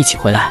鸿才一起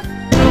回来。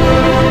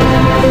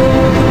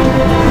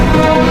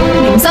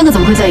你们三个怎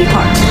么会在一块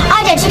儿？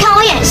二姐去看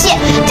我演戏，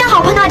正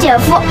好碰到姐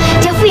夫，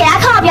姐夫也来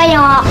看我表演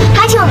哦，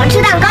还请我们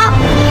吃蛋糕，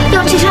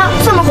用汽车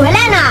送我们回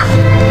来呢。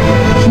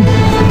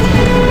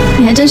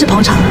你还真是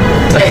捧场。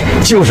哎，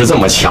就是这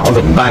么巧，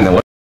怎么办呢？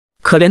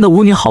可怜的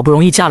舞女好不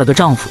容易嫁了个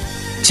丈夫，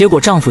结果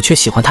丈夫却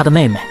喜欢她的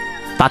妹妹，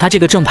把她这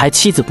个正牌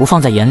妻子不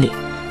放在眼里，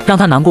让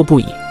她难过不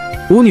已。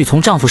舞女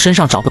从丈夫身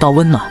上找不到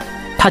温暖，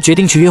她决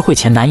定去约会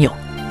前男友，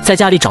在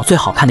家里找最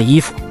好看的衣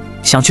服，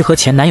想去和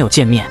前男友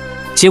见面。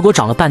结果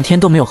找了半天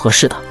都没有合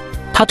适的。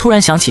她突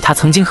然想起她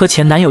曾经和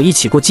前男友一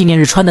起过纪念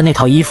日穿的那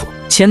套衣服，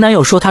前男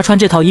友说她穿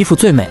这套衣服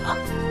最美了，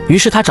于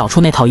是她找出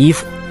那套衣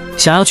服，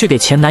想要去给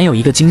前男友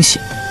一个惊喜。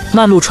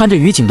曼璐穿着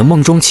于景的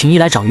梦中情衣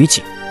来找于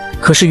景，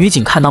可是于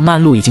景看到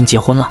曼璐已经结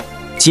婚了，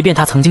即便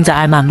他曾经在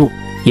爱曼璐，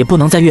也不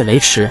能再越雷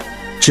池，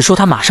只说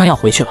他马上要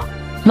回去了。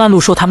曼璐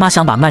说他妈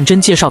想把曼桢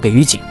介绍给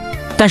于景，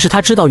但是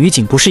他知道于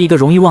景不是一个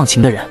容易忘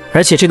情的人，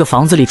而且这个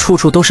房子里处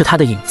处都是他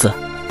的影子，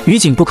于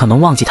景不可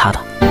能忘记他的。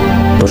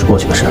都是过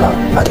去的事了，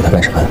还对他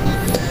干什么？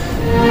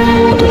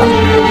哦，对了，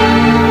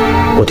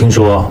我听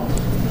说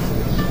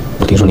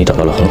你找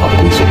到了很好的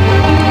归宿，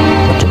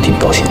我真替你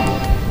高兴。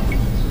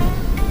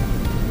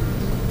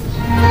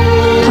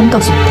他们告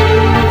诉你的，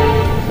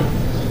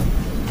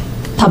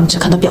他们只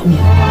看到表面，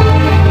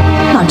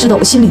哪知道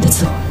我心里的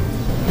滋味。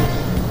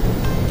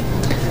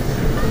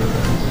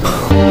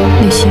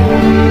那些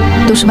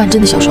都是曼桢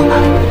的小手吧？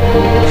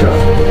是啊，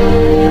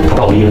他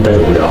到我我一人待受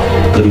不了，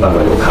特地搬过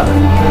来给我看的。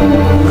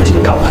可惜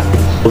没看完，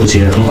恶毒姐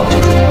姐很好救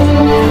出。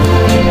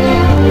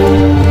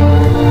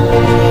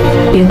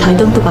连台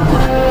灯都搬过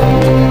来，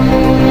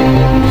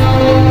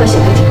他想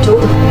的挺周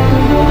到。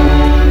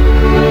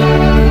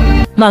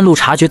曼璐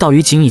察觉到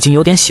于景已经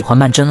有点喜欢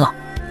曼桢了，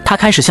她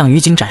开始向于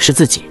景展示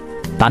自己，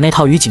把那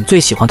套于景最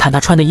喜欢看她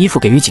穿的衣服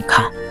给于景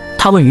看。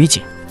她问于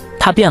景：“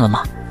她变了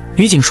吗？”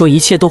于景说：“一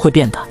切都会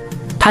变的。”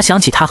他想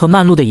起他和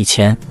曼璐的以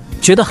前，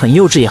觉得很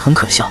幼稚也很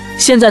可笑。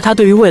现在他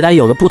对于未来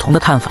有了不同的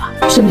看法。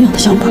什么样的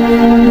想法？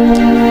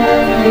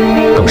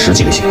更实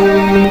际一些。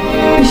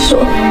你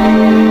说，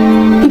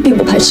你并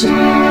不排斥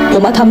我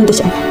妈他们的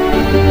想法。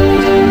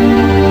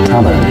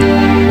他们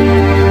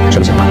什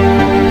么想法？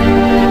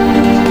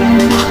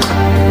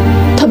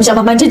他们想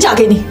把曼桢嫁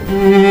给你。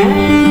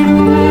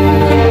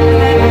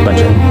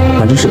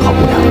曼桢是个好姑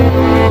娘，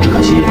只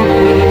可惜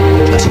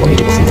我没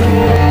这个福分。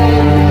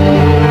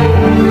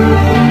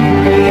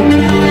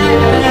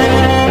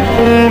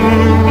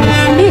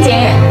玉景，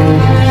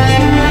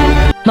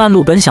曼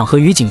璐本想和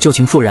于景旧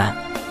情复燃，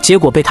结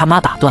果被他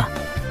妈打断，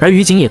而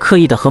于景也刻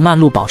意的和曼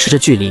璐保持着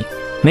距离，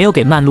没有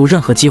给曼璐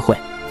任何机会。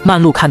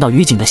曼璐看到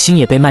于景的心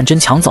也被曼桢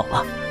抢走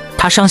了，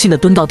她伤心的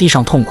蹲到地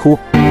上痛哭。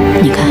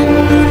你看，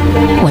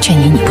我劝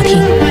你，你不听，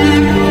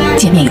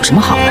见面有什么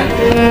好的？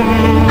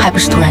还不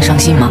是突然伤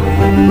心吗？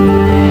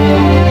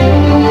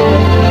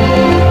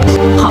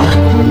好了，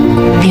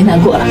别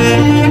难过了，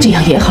这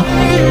样也好。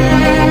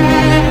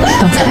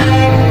刚才啊，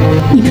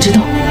你不知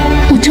道，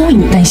我真为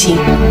你担心，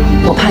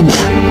我怕你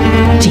啊，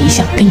这一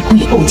向跟你不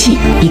离怄气，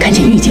一看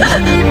见遇见了，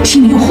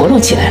心里又活络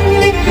起来了。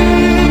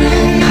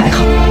还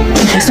好，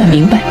你还算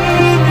明白。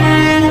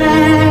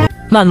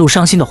曼璐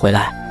伤心的回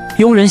来，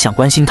佣人想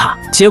关心她，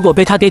结果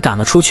被她给赶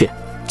了出去。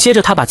接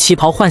着她把旗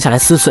袍换下来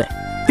撕碎，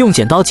用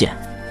剪刀剪，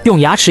用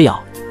牙齿咬，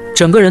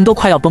整个人都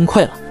快要崩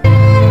溃了。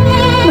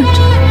曼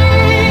桢，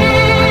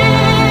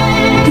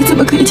你怎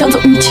么可以抢走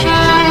玉姐？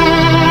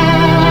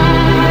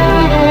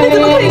你怎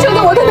么可以抢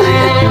走我的男人？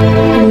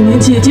我连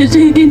姐姐这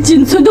一点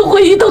仅存的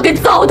回忆都给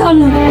糟蹋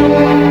了，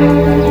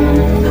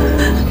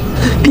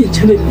变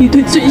成了一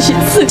堆锥心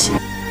刺气，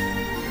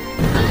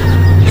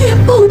连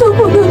抱都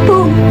不能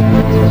抱。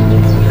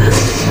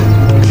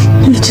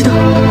你知道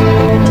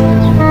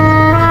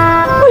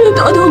我有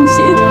多痛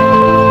心？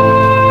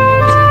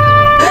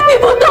你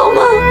不懂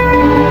吗？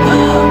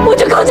我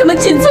就靠这么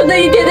仅存的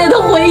一点点的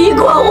回忆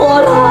过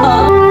活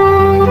了。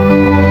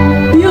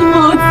你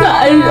好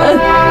残忍！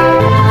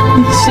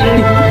你心里、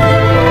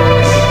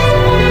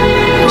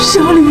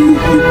手里，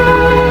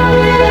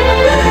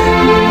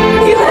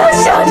你还要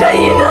想着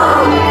一个？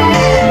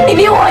你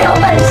比我有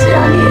本事啊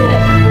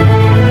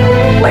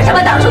你！为什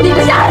么当初你不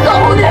下来做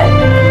舞女？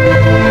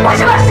为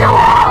什么是我？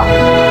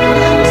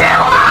是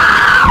我！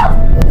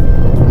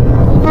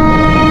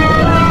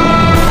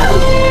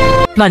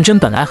曼桢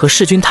本来和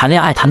世钧谈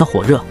恋爱谈得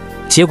火热，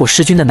结果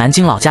世钧的南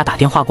京老家打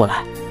电话过来，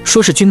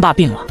说是钧爸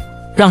病了，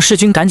让世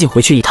钧赶紧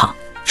回去一趟。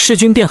世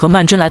钧便和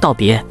曼桢来道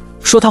别，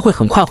说他会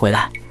很快回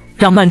来，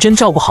让曼桢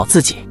照顾好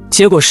自己。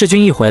结果世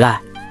钧一回来，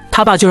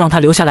他爸就让他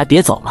留下来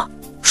别走了，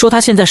说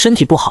他现在身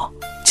体不好，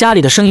家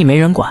里的生意没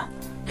人管，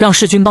让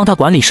世钧帮他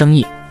管理生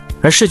意。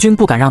而世钧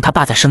不敢让他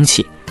爸再生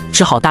气，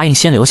只好答应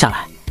先留下来。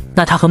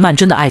那他和曼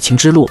桢的爱情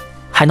之路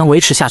还能维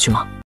持下去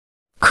吗？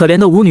可怜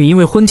的舞女因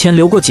为婚前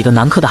留过几个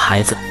难磕的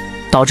孩子，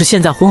导致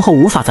现在婚后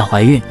无法再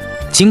怀孕。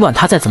尽管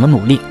她再怎么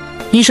努力，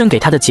医生给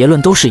她的结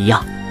论都是一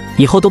样，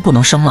以后都不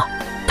能生了。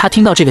她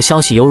听到这个消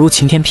息犹如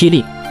晴天霹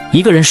雳，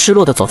一个人失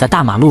落地走在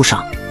大马路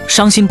上，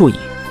伤心不已，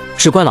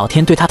只怪老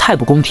天对她太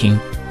不公平。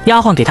丫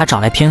鬟给她找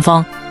来偏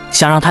方，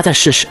想让她再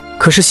试试，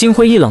可是心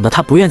灰意冷的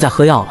她不愿再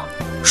喝药了，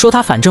说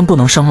她反正不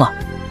能生了，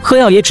喝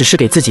药也只是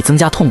给自己增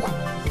加痛苦。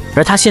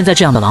而她现在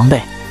这样的狼狈，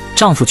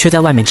丈夫却在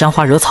外面沾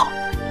花惹草，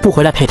不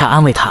回来陪她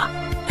安慰她，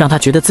让她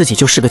觉得自己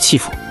就是个弃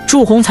妇。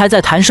祝鸿才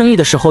在谈生意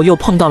的时候又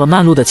碰到了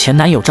曼璐的前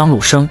男友张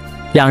鲁生，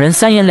两人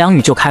三言两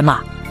语就开骂。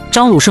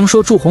张鲁生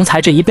说祝鸿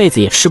才这一辈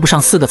子也吃不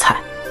上4个菜，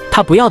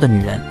他不要的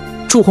女人，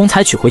祝鸿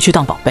才娶回去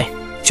当宝贝，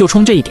就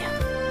冲这一点，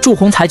祝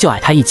鸿才就矮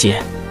他一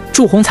截。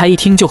祝鸿才一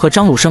听就和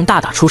张鲁生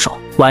大打出手。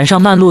晚上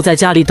曼璐在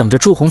家里等着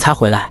祝鸿才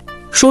回来，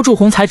说祝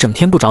鸿才整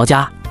天不着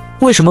家，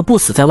为什么不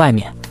死在外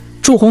面？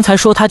祝鸿才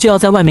说他就要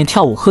在外面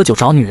跳舞喝酒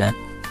找女人，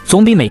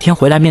总比每天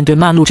回来面对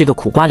曼璐这个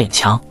苦瓜脸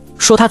强。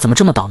说他怎么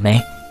这么倒霉，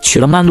娶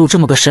了曼璐这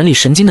么个神理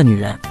神经的女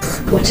人。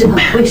我知道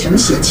你为什么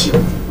泄气，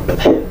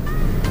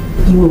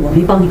因为我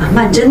没帮你把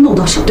曼桢弄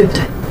到手，对不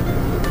对？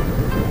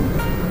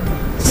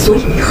所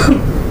以你恨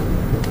我，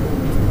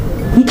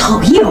你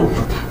讨厌我。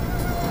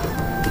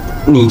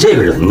你这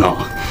个人呢，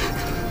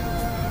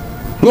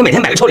你每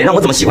天摆个臭脸让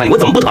我怎么喜欢你？我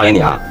怎么不讨厌你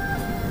啊？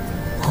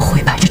我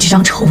会摆着这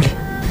张臭脸，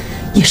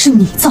也是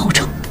你造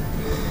成的。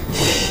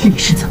你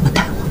是怎么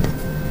待我的？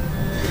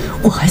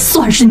我还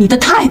算是你的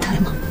太太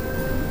吗？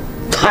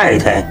太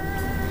太，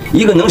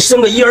一个能生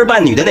个一儿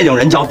半女的那种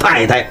人叫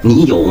太太，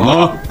你有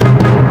吗？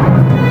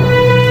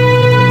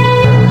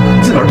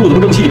自个儿肚子不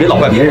争气，你别老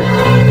怪别人。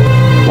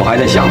我还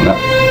在想呢，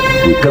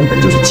你根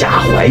本就是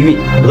假怀孕，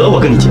讹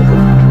我跟你结婚。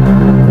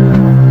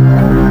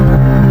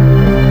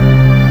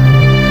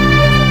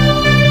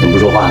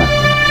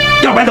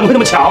然怎么会那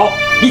么巧？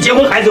一结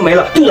婚孩子就没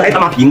了，肚子还他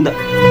妈平的。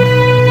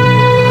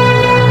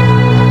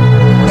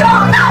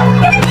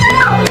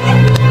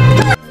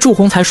祝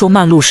鸿才说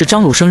曼璐是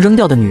张鲁生扔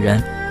掉的女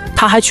人，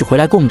他还娶回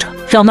来供着，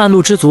让曼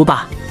璐知足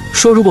吧。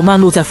说如果曼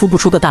璐再孵不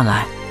出个蛋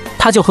来，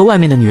他就和外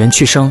面的女人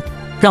去生，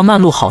让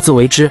曼璐好自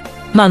为之。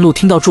曼璐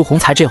听到祝鸿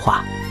才这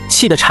话，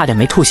气得差点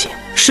没吐血。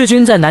世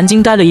军在南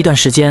京待了一段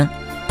时间，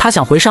他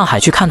想回上海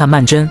去看看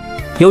曼桢。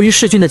由于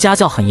世军的家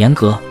教很严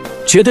格，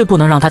绝对不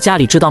能让他家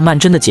里知道曼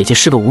桢的姐姐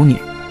是个舞女，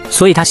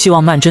所以他希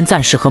望曼桢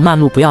暂时和曼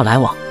璐不要来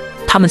往，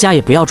他们家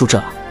也不要住这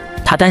了。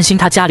他担心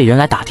他家里人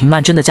来打听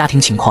曼桢的家庭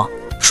情况，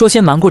说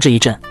先瞒过这一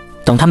阵，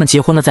等他们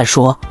结婚了再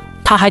说。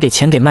他还给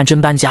钱给曼桢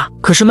搬家，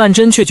可是曼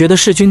桢却觉得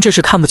世军这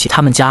是看不起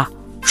他们家，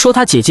说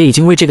他姐姐已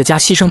经为这个家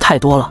牺牲太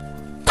多了，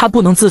他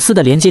不能自私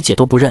的连姐姐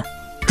都不认。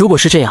如果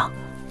是这样，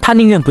他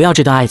宁愿不要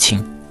这段爱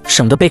情，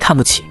省得被看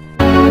不起。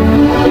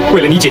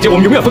为了你姐姐，我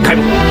们永远分开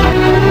吗？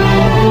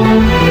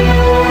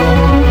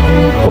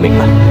我明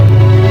白。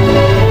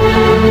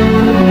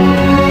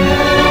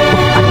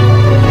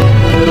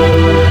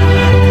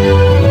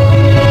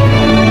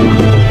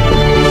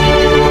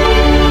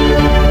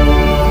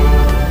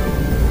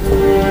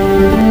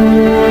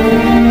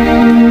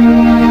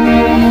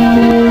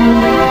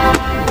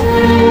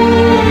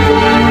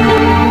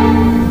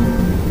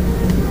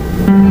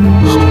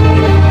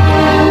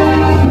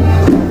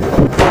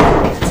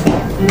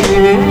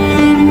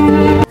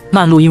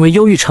曼璐因为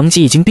忧郁成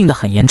绩已经病得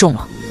很严重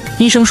了，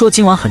医生说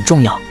今晚很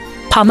重要，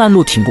怕曼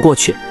璐挺不过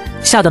去，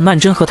吓得曼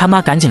桢和他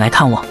妈赶紧来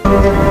看望。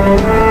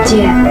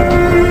姐，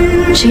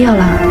吃药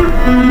了。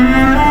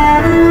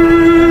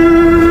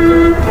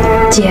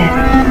姐，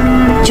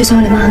就送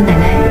我的妈和奶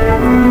奶。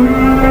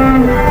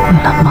为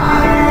了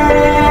妈，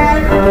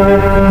为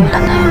了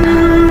奶奶，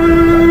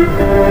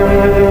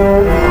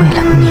为了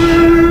你，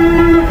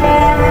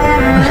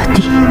为了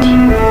弟弟，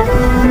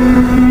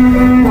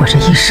我这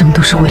一生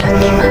都是为了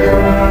你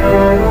们。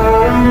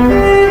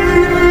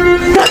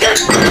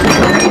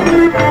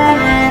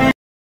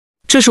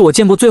这是我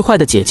见过最坏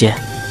的姐姐，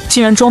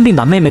竟然装病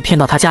把妹妹骗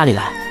到她家里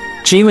来，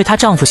只因为她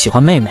丈夫喜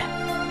欢妹妹，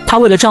她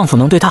为了丈夫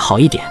能对她好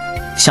一点，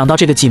想到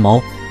这个计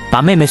谋，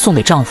把妹妹送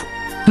给丈夫。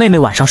妹妹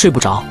晚上睡不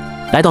着，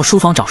来到书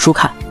房找书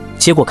看，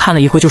结果看了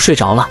一会就睡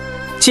着了。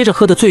接着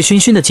喝得醉醺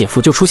醺的姐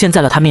夫就出现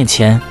在了她面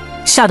前，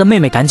吓得妹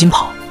妹赶紧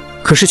跑，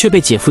可是却被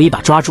姐夫一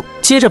把抓住。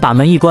接着把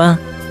门一关，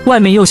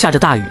外面又下着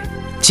大雨，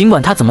尽管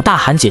她怎么大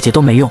喊姐姐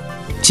都没用。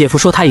姐夫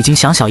说他已经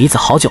想小姨子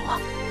好久了，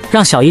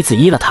让小姨子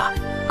依了他，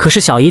可是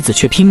小姨子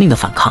却拼命的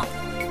反抗。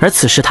而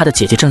此时她的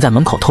姐姐正在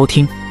门口偷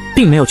听，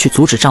并没有去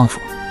阻止丈夫。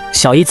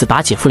小姨子把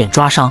姐夫脸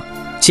抓伤，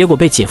结果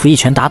被姐夫一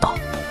拳打倒，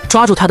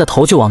抓住她的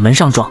头就往门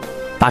上撞，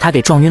把她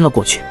给撞晕了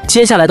过去。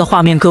接下来的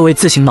画面各位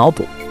自行脑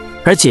补，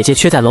而姐姐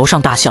却在楼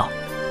上大笑，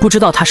不知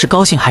道她是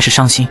高兴还是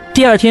伤心。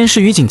第二天是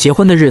于景结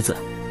婚的日子，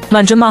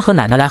曼桢妈和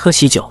奶奶来喝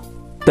喜酒。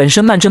本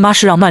身曼桢妈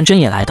是让曼桢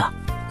也来的，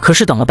可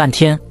是等了半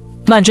天，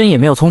曼桢也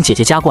没有从姐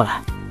姐家过来。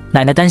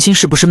奶奶担心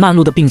是不是曼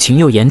璐的病情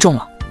又严重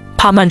了，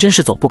怕曼桢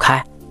是走不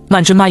开。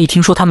曼桢妈一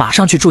听说，她马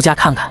上去住家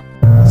看看。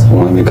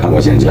从来没看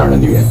过像这样的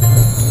女人，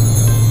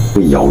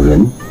会咬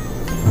人。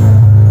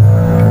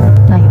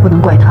那也不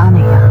能怪她那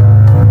样，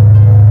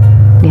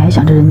你还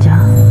想着人家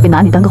被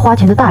拿你当个花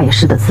钱的大爷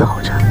似的伺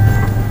候着，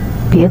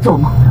别做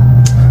梦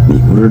了。你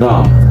不知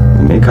道，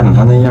你没看到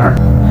她那样，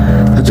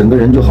她整个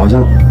人就好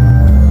像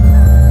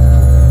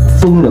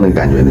疯了那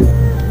感觉的。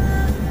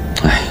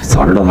哎，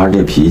早知道她是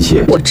这脾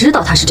气。我知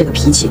道她是这个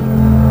脾气，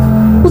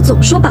我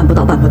总说办不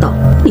到，办不到，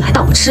你还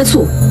当我吃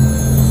醋？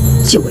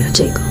就为了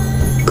这个，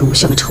跟我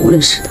像个仇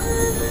人似的，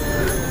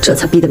这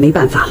才逼得没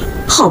办法了。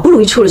好不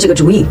容易出了这个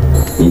主意，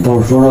你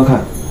倒是说说看，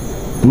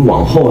你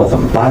往后了怎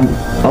么办呢？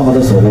老把她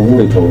锁在屋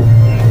里头，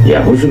也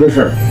不是个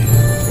事儿。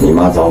你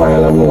妈早晚要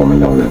来问我们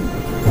要人。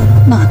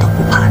那倒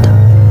不怕的，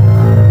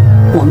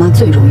我妈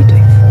最容易对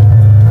付。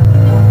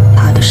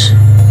怕的是，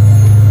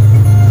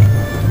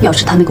要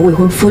是她那个未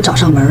婚夫找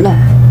上门来，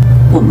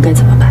我们该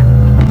怎么办？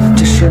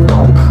这事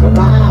闹得可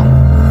大了。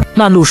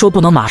曼璐说不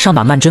能马上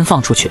把曼桢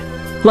放出去，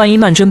万一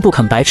曼桢不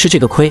肯白吃这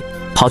个亏，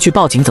跑去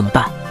报警怎么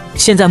办？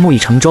现在木已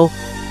成舟，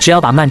只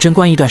要把曼桢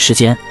关一段时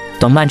间，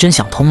等曼桢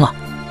想通了，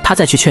他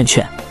再去劝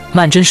劝。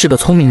曼桢是个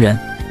聪明人，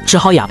只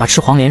好哑巴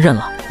吃黄连认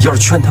了。要是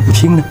劝他不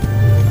听呢？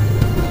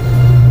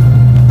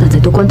那再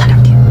多关他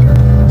2天，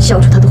消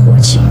除他的火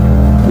气，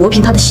磨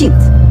平他的性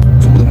子。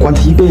总不能关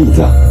他一辈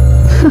子啊！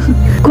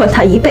关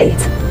他一辈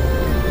子，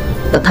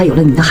等他有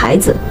了你的孩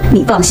子，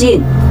你放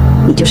心，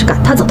你就是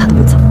赶他走他都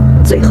不走，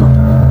最后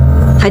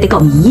还得告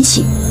你遗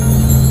弃。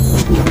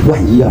万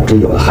一要真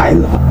有了孩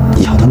子，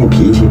你瞧他那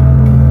脾气，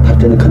他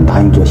真的肯答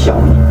应做小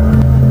吗？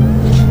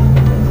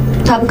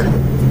他不肯，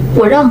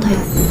我让他呀，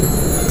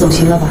总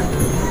行了吧？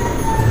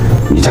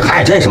你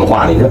这什么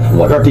话呢？你这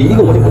我这第一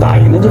个我就不答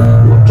应，那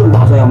我正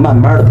打算要慢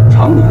慢的补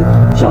偿你，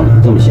像你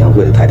这么贤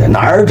惠的太太哪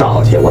儿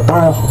找去？我当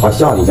然好好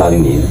孝敬孝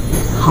敬你。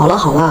好了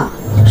好了，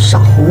少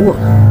唬我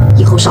了，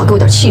以后少给我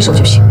点气受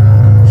就行。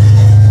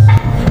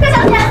大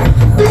小姐，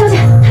大小姐，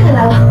太太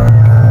来了。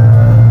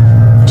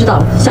知道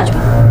了，下去吧。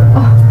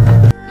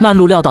曼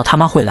璐料到他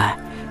妈会来，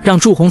让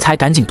祝鸿才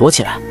赶紧躲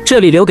起来，这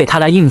里留给他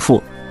来应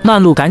付。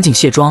曼璐赶紧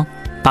卸妆，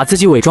把自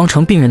己伪装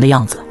成病人的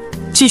样子，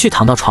继续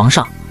躺到床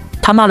上。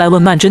他妈来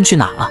问曼桢去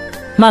哪了，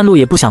曼璐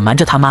也不想瞒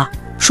着他妈，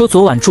说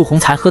昨晚祝鸿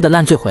才喝得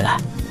烂醉回来，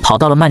跑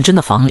到了曼桢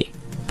的房里，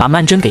把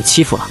曼桢给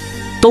欺负了，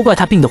都怪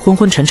他病得昏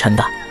昏沉沉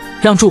的，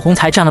让祝鸿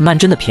才占了曼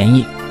桢的便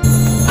宜。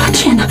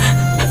天哪，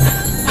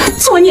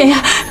作孽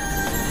呀！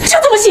这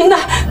怎么行的？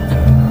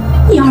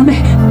你二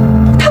妹，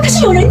她可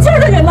是有人家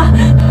的人啊！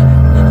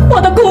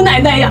我的姑奶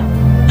奶呀，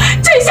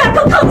这下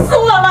可疼死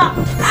我了！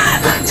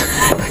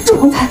祝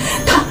鸿才，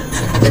他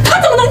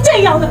怎么能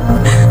这样呢？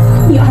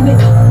你二妹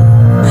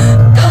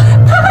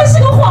她还是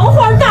个黄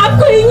花大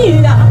闺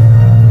女呀！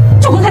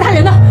祝鸿才他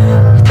人呢？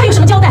他有什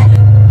么交代？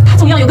他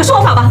总要有个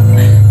说法吧？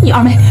你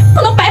二妹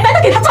不能白白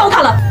的给他糟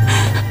蹋了！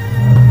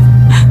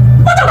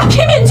我找他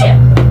拼命去！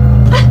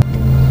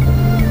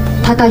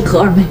他答应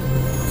和二妹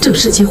正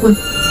式结婚。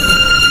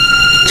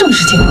正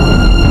式结婚？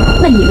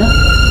那你呢？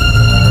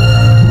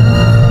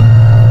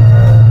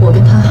我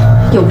跟他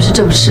又不是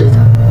正式的，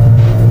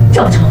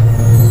这不成，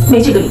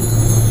没这个理。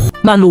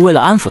曼璐为了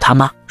安抚他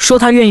妈，说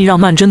她愿意让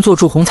曼桢做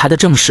祝鸿才的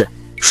正室，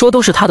说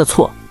都是她的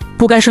错，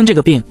不该生这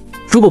个病。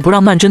如果不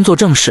让曼桢做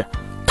正室，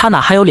她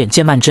哪还有脸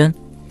见曼桢？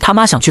他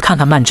妈想去看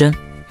看曼桢，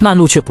曼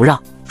璐却不让，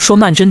说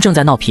曼桢正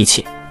在闹脾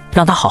气，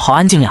让她好好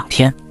安静2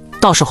天，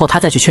到时候她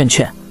再去劝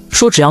劝，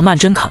说只要曼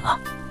桢肯了，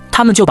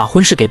他们就把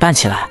婚事给办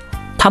起来。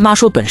他妈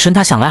说本身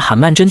她想来喊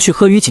曼桢去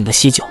喝于景的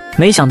喜酒，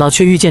没想到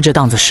却遇见这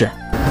档子事。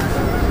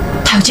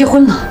他要结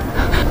婚了，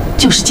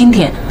就是今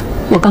天，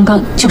我刚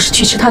刚就是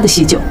去吃他的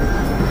喜酒。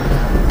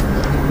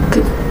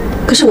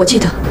可是我记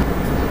得，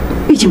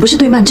玉锦不是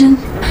对曼桢，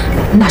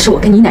那是我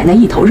跟你奶奶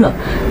一头热，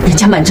人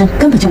家曼桢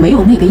根本就没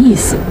有那个意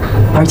思，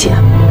而且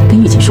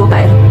跟玉锦说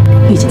白了，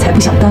玉锦才不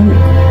想耽误，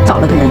找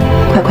了个人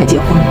快结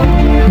婚。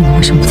你们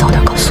为什么不早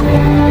点告诉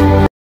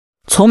我？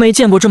从没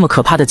见过这么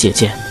可怕的姐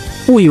姐，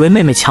误以为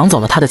妹妹抢走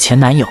了她的前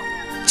男友，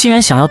竟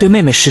然想要对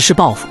妹妹实施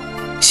报复。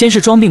先是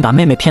装病把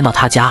妹妹骗到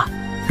她家，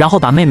然后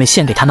把妹妹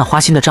献给她那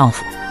花心的丈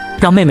夫，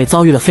让妹妹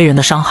遭遇了非人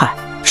的伤害。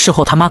事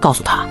后她妈告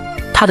诉她，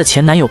她的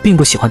前男友并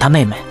不喜欢她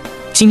妹妹。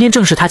今天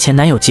正是她前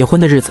男友结婚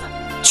的日子，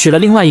娶了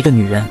另外一个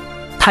女人。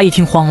她一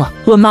听慌了，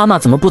问妈妈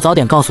怎么不早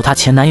点告诉她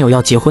前男友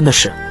要结婚的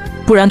事，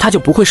不然她就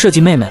不会设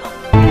计妹妹了。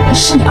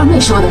是你二妹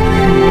说的，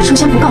说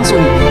先不告诉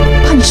你，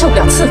怕你受不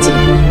了刺激。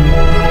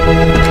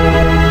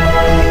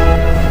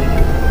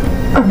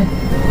二妹，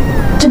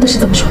真的是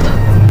这么说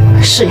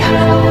的？是呀，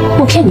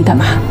我骗你干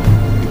嘛？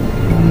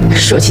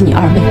说起你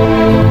二妹，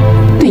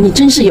对你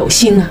真是有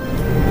心啊，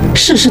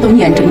事事都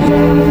念着你。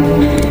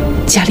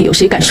家里有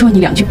谁敢说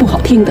你2句不好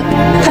听的，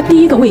她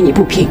第一个为你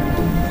不平。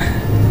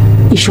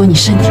一说你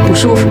身体不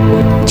舒服，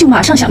就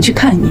马上想去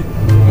看你。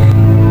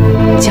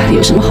家里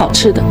有什么好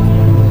吃的，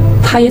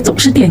她也总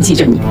是惦记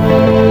着你。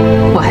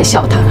我还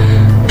笑她，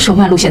说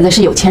曼璐现在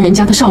是有钱人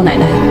家的少奶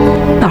奶，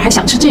哪还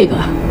想吃这个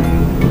啊？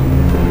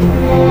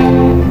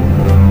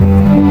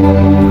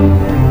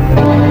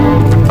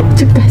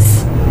真该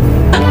死！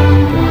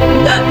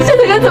现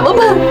在该怎么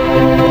办？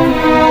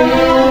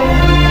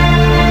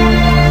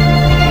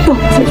让我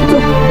们再去做，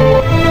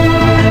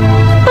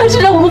还是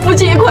让我们夫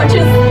妻一块去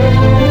死，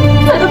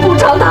才能补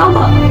偿他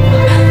吗？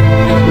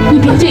你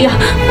别这样，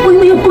我又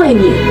没有怪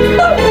你。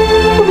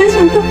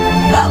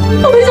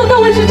我没想到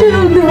会是这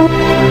样的，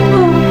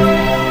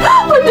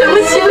我对不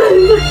起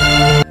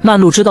了。曼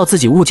璐知道自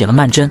己误解了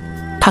曼桢，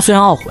她虽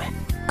然懊悔，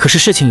可是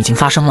事情已经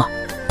发生了。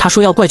她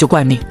说要怪就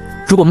怪命，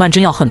如果曼桢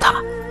要恨她，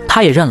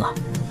她也认了。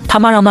他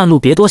妈让曼璐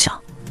别多想，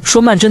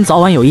说曼桢早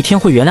晚有一天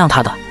会原谅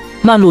她的。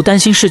曼璐担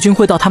心世君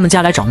会到他们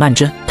家来找曼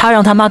桢，她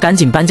让他妈赶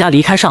紧搬家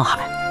离开上海，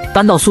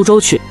搬到苏州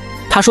去。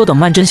她说等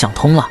曼桢想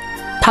通了，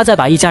她再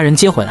把一家人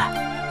接回来，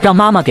让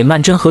妈妈给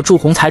曼桢和祝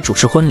鸿才主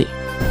持婚礼。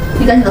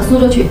你赶紧到苏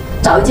州去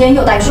找一间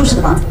又大又舒适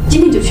的房子，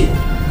今天就去。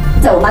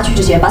在我妈去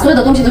之前，把所有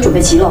的东西都准备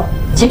齐了，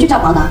钱去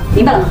账房拿，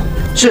明白了吗？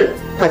是，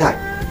太太。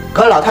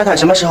可老太太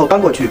什么时候搬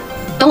过去？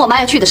等我妈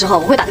要去的时候，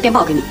我会打个电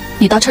报给你，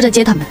你到车站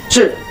接他们。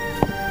是。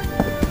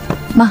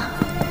妈，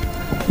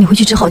你回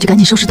去之后就赶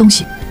紧收拾东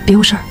西，别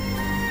有事儿。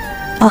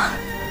啊，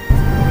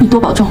你多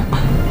保重。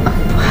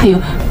还有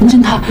曼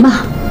桢她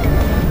妈，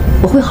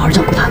我会好好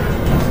照顾她的。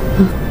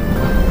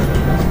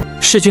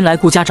世君来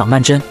顾家找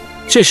曼桢，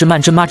这时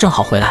曼桢妈正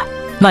好回来。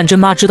曼桢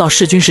妈知道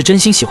世君是真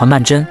心喜欢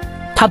曼桢，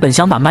她本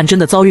想把曼桢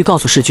的遭遇告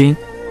诉世君，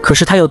可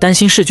是她又担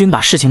心世君把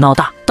事情闹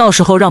大，到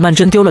时候让曼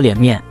桢丢了脸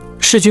面。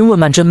世君问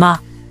曼桢妈，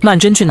曼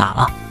桢去哪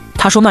了？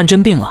她说曼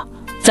桢病了，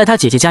在她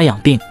姐姐家养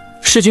病。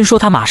世君说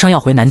她马上要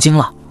回南京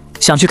了，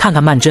想去看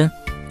看曼桢，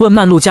问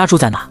曼璐家住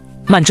在哪。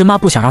曼桢妈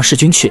不想让世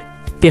君去，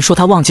便说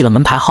她忘记了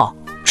门牌号，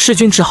世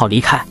君只好离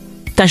开。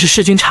但是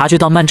世君察觉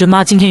到曼桢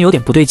妈今天有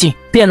点不对劲，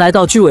便来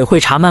到居委会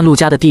查曼璐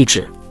家的地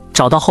址，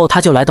找到后他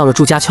就来到了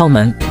住家敲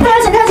门。大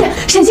小姐，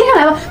沈先生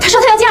来了，他说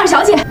他要见二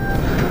小姐。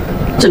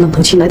这愣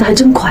头青来的还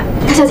真快。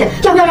大小姐，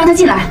要不要让他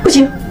进来？不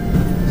行，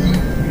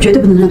绝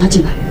对不能让他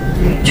进来。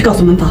去告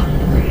诉门房，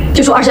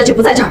就说二小姐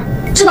不在这儿，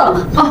知道了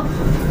吗？啊！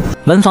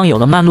门房有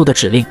了曼璐的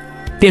指令，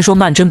便说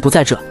曼桢不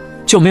在这，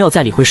就没有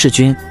再理会世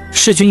君。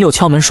世君又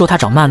敲门说他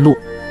找曼璐，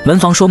门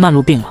房说曼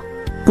璐病了，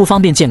不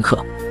方便见客。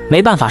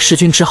没办法，世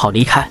君只好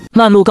离开。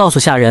曼璐告诉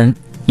下人，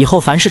以后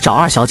凡是找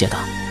二小姐的，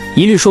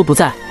一律说不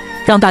在，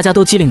让大家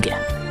都机灵点。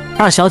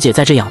二小姐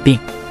在这养病，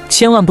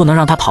千万不能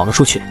让她跑了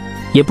出去，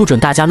也不准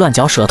大家乱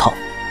嚼舌头。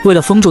为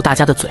了封住大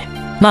家的嘴，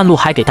曼璐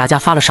还给大家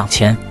发了赏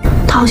钱。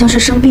他好像是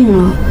生病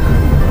了，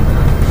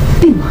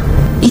病了，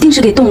一定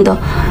是给冻的。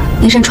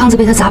那扇窗子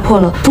被他砸破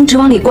了，风直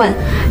往里灌，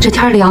这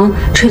天凉，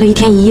吹了一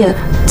天一夜，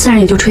自然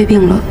也就吹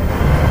病了。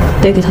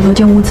得给他挪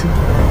间屋子，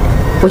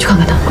我去看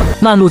看他。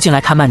曼璐进来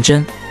看曼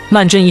桢，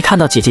曼桢一看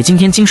到姐姐今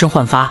天精神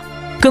焕发，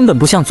根本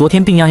不像昨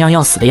天病怏怏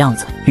要死的样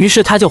子，于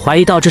是她就怀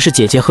疑到这是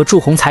姐姐和祝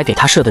红才给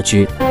她设的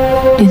局。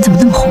脸怎么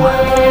那么红啊？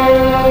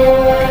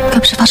该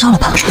不是发烧了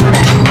吧？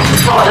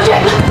放我的嘴！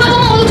马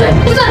上放我的嘴！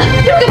不算了，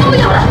别给猫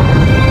咬了。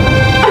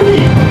二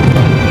妹，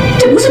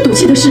这不是赌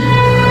气的事，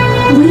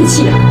我也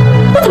气啊！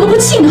我怎么不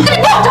气呢？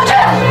你放我出去！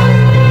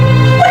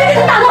我也给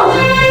他打闹了。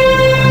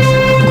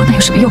不过那有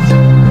什么用呢？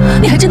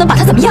你还真能把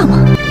他怎么样吗？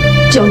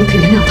只要你肯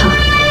原谅他，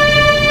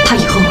他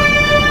以后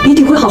一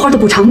定会好好的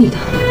补偿你的。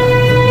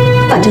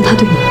反正他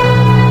对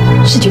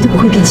你是绝对不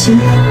会变心。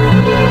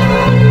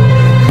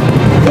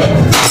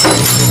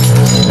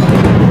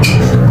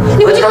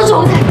你回去告诉楚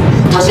红才，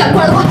他要是敢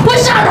过来的话，我会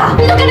杀了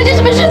他！你都干了件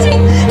什么事情？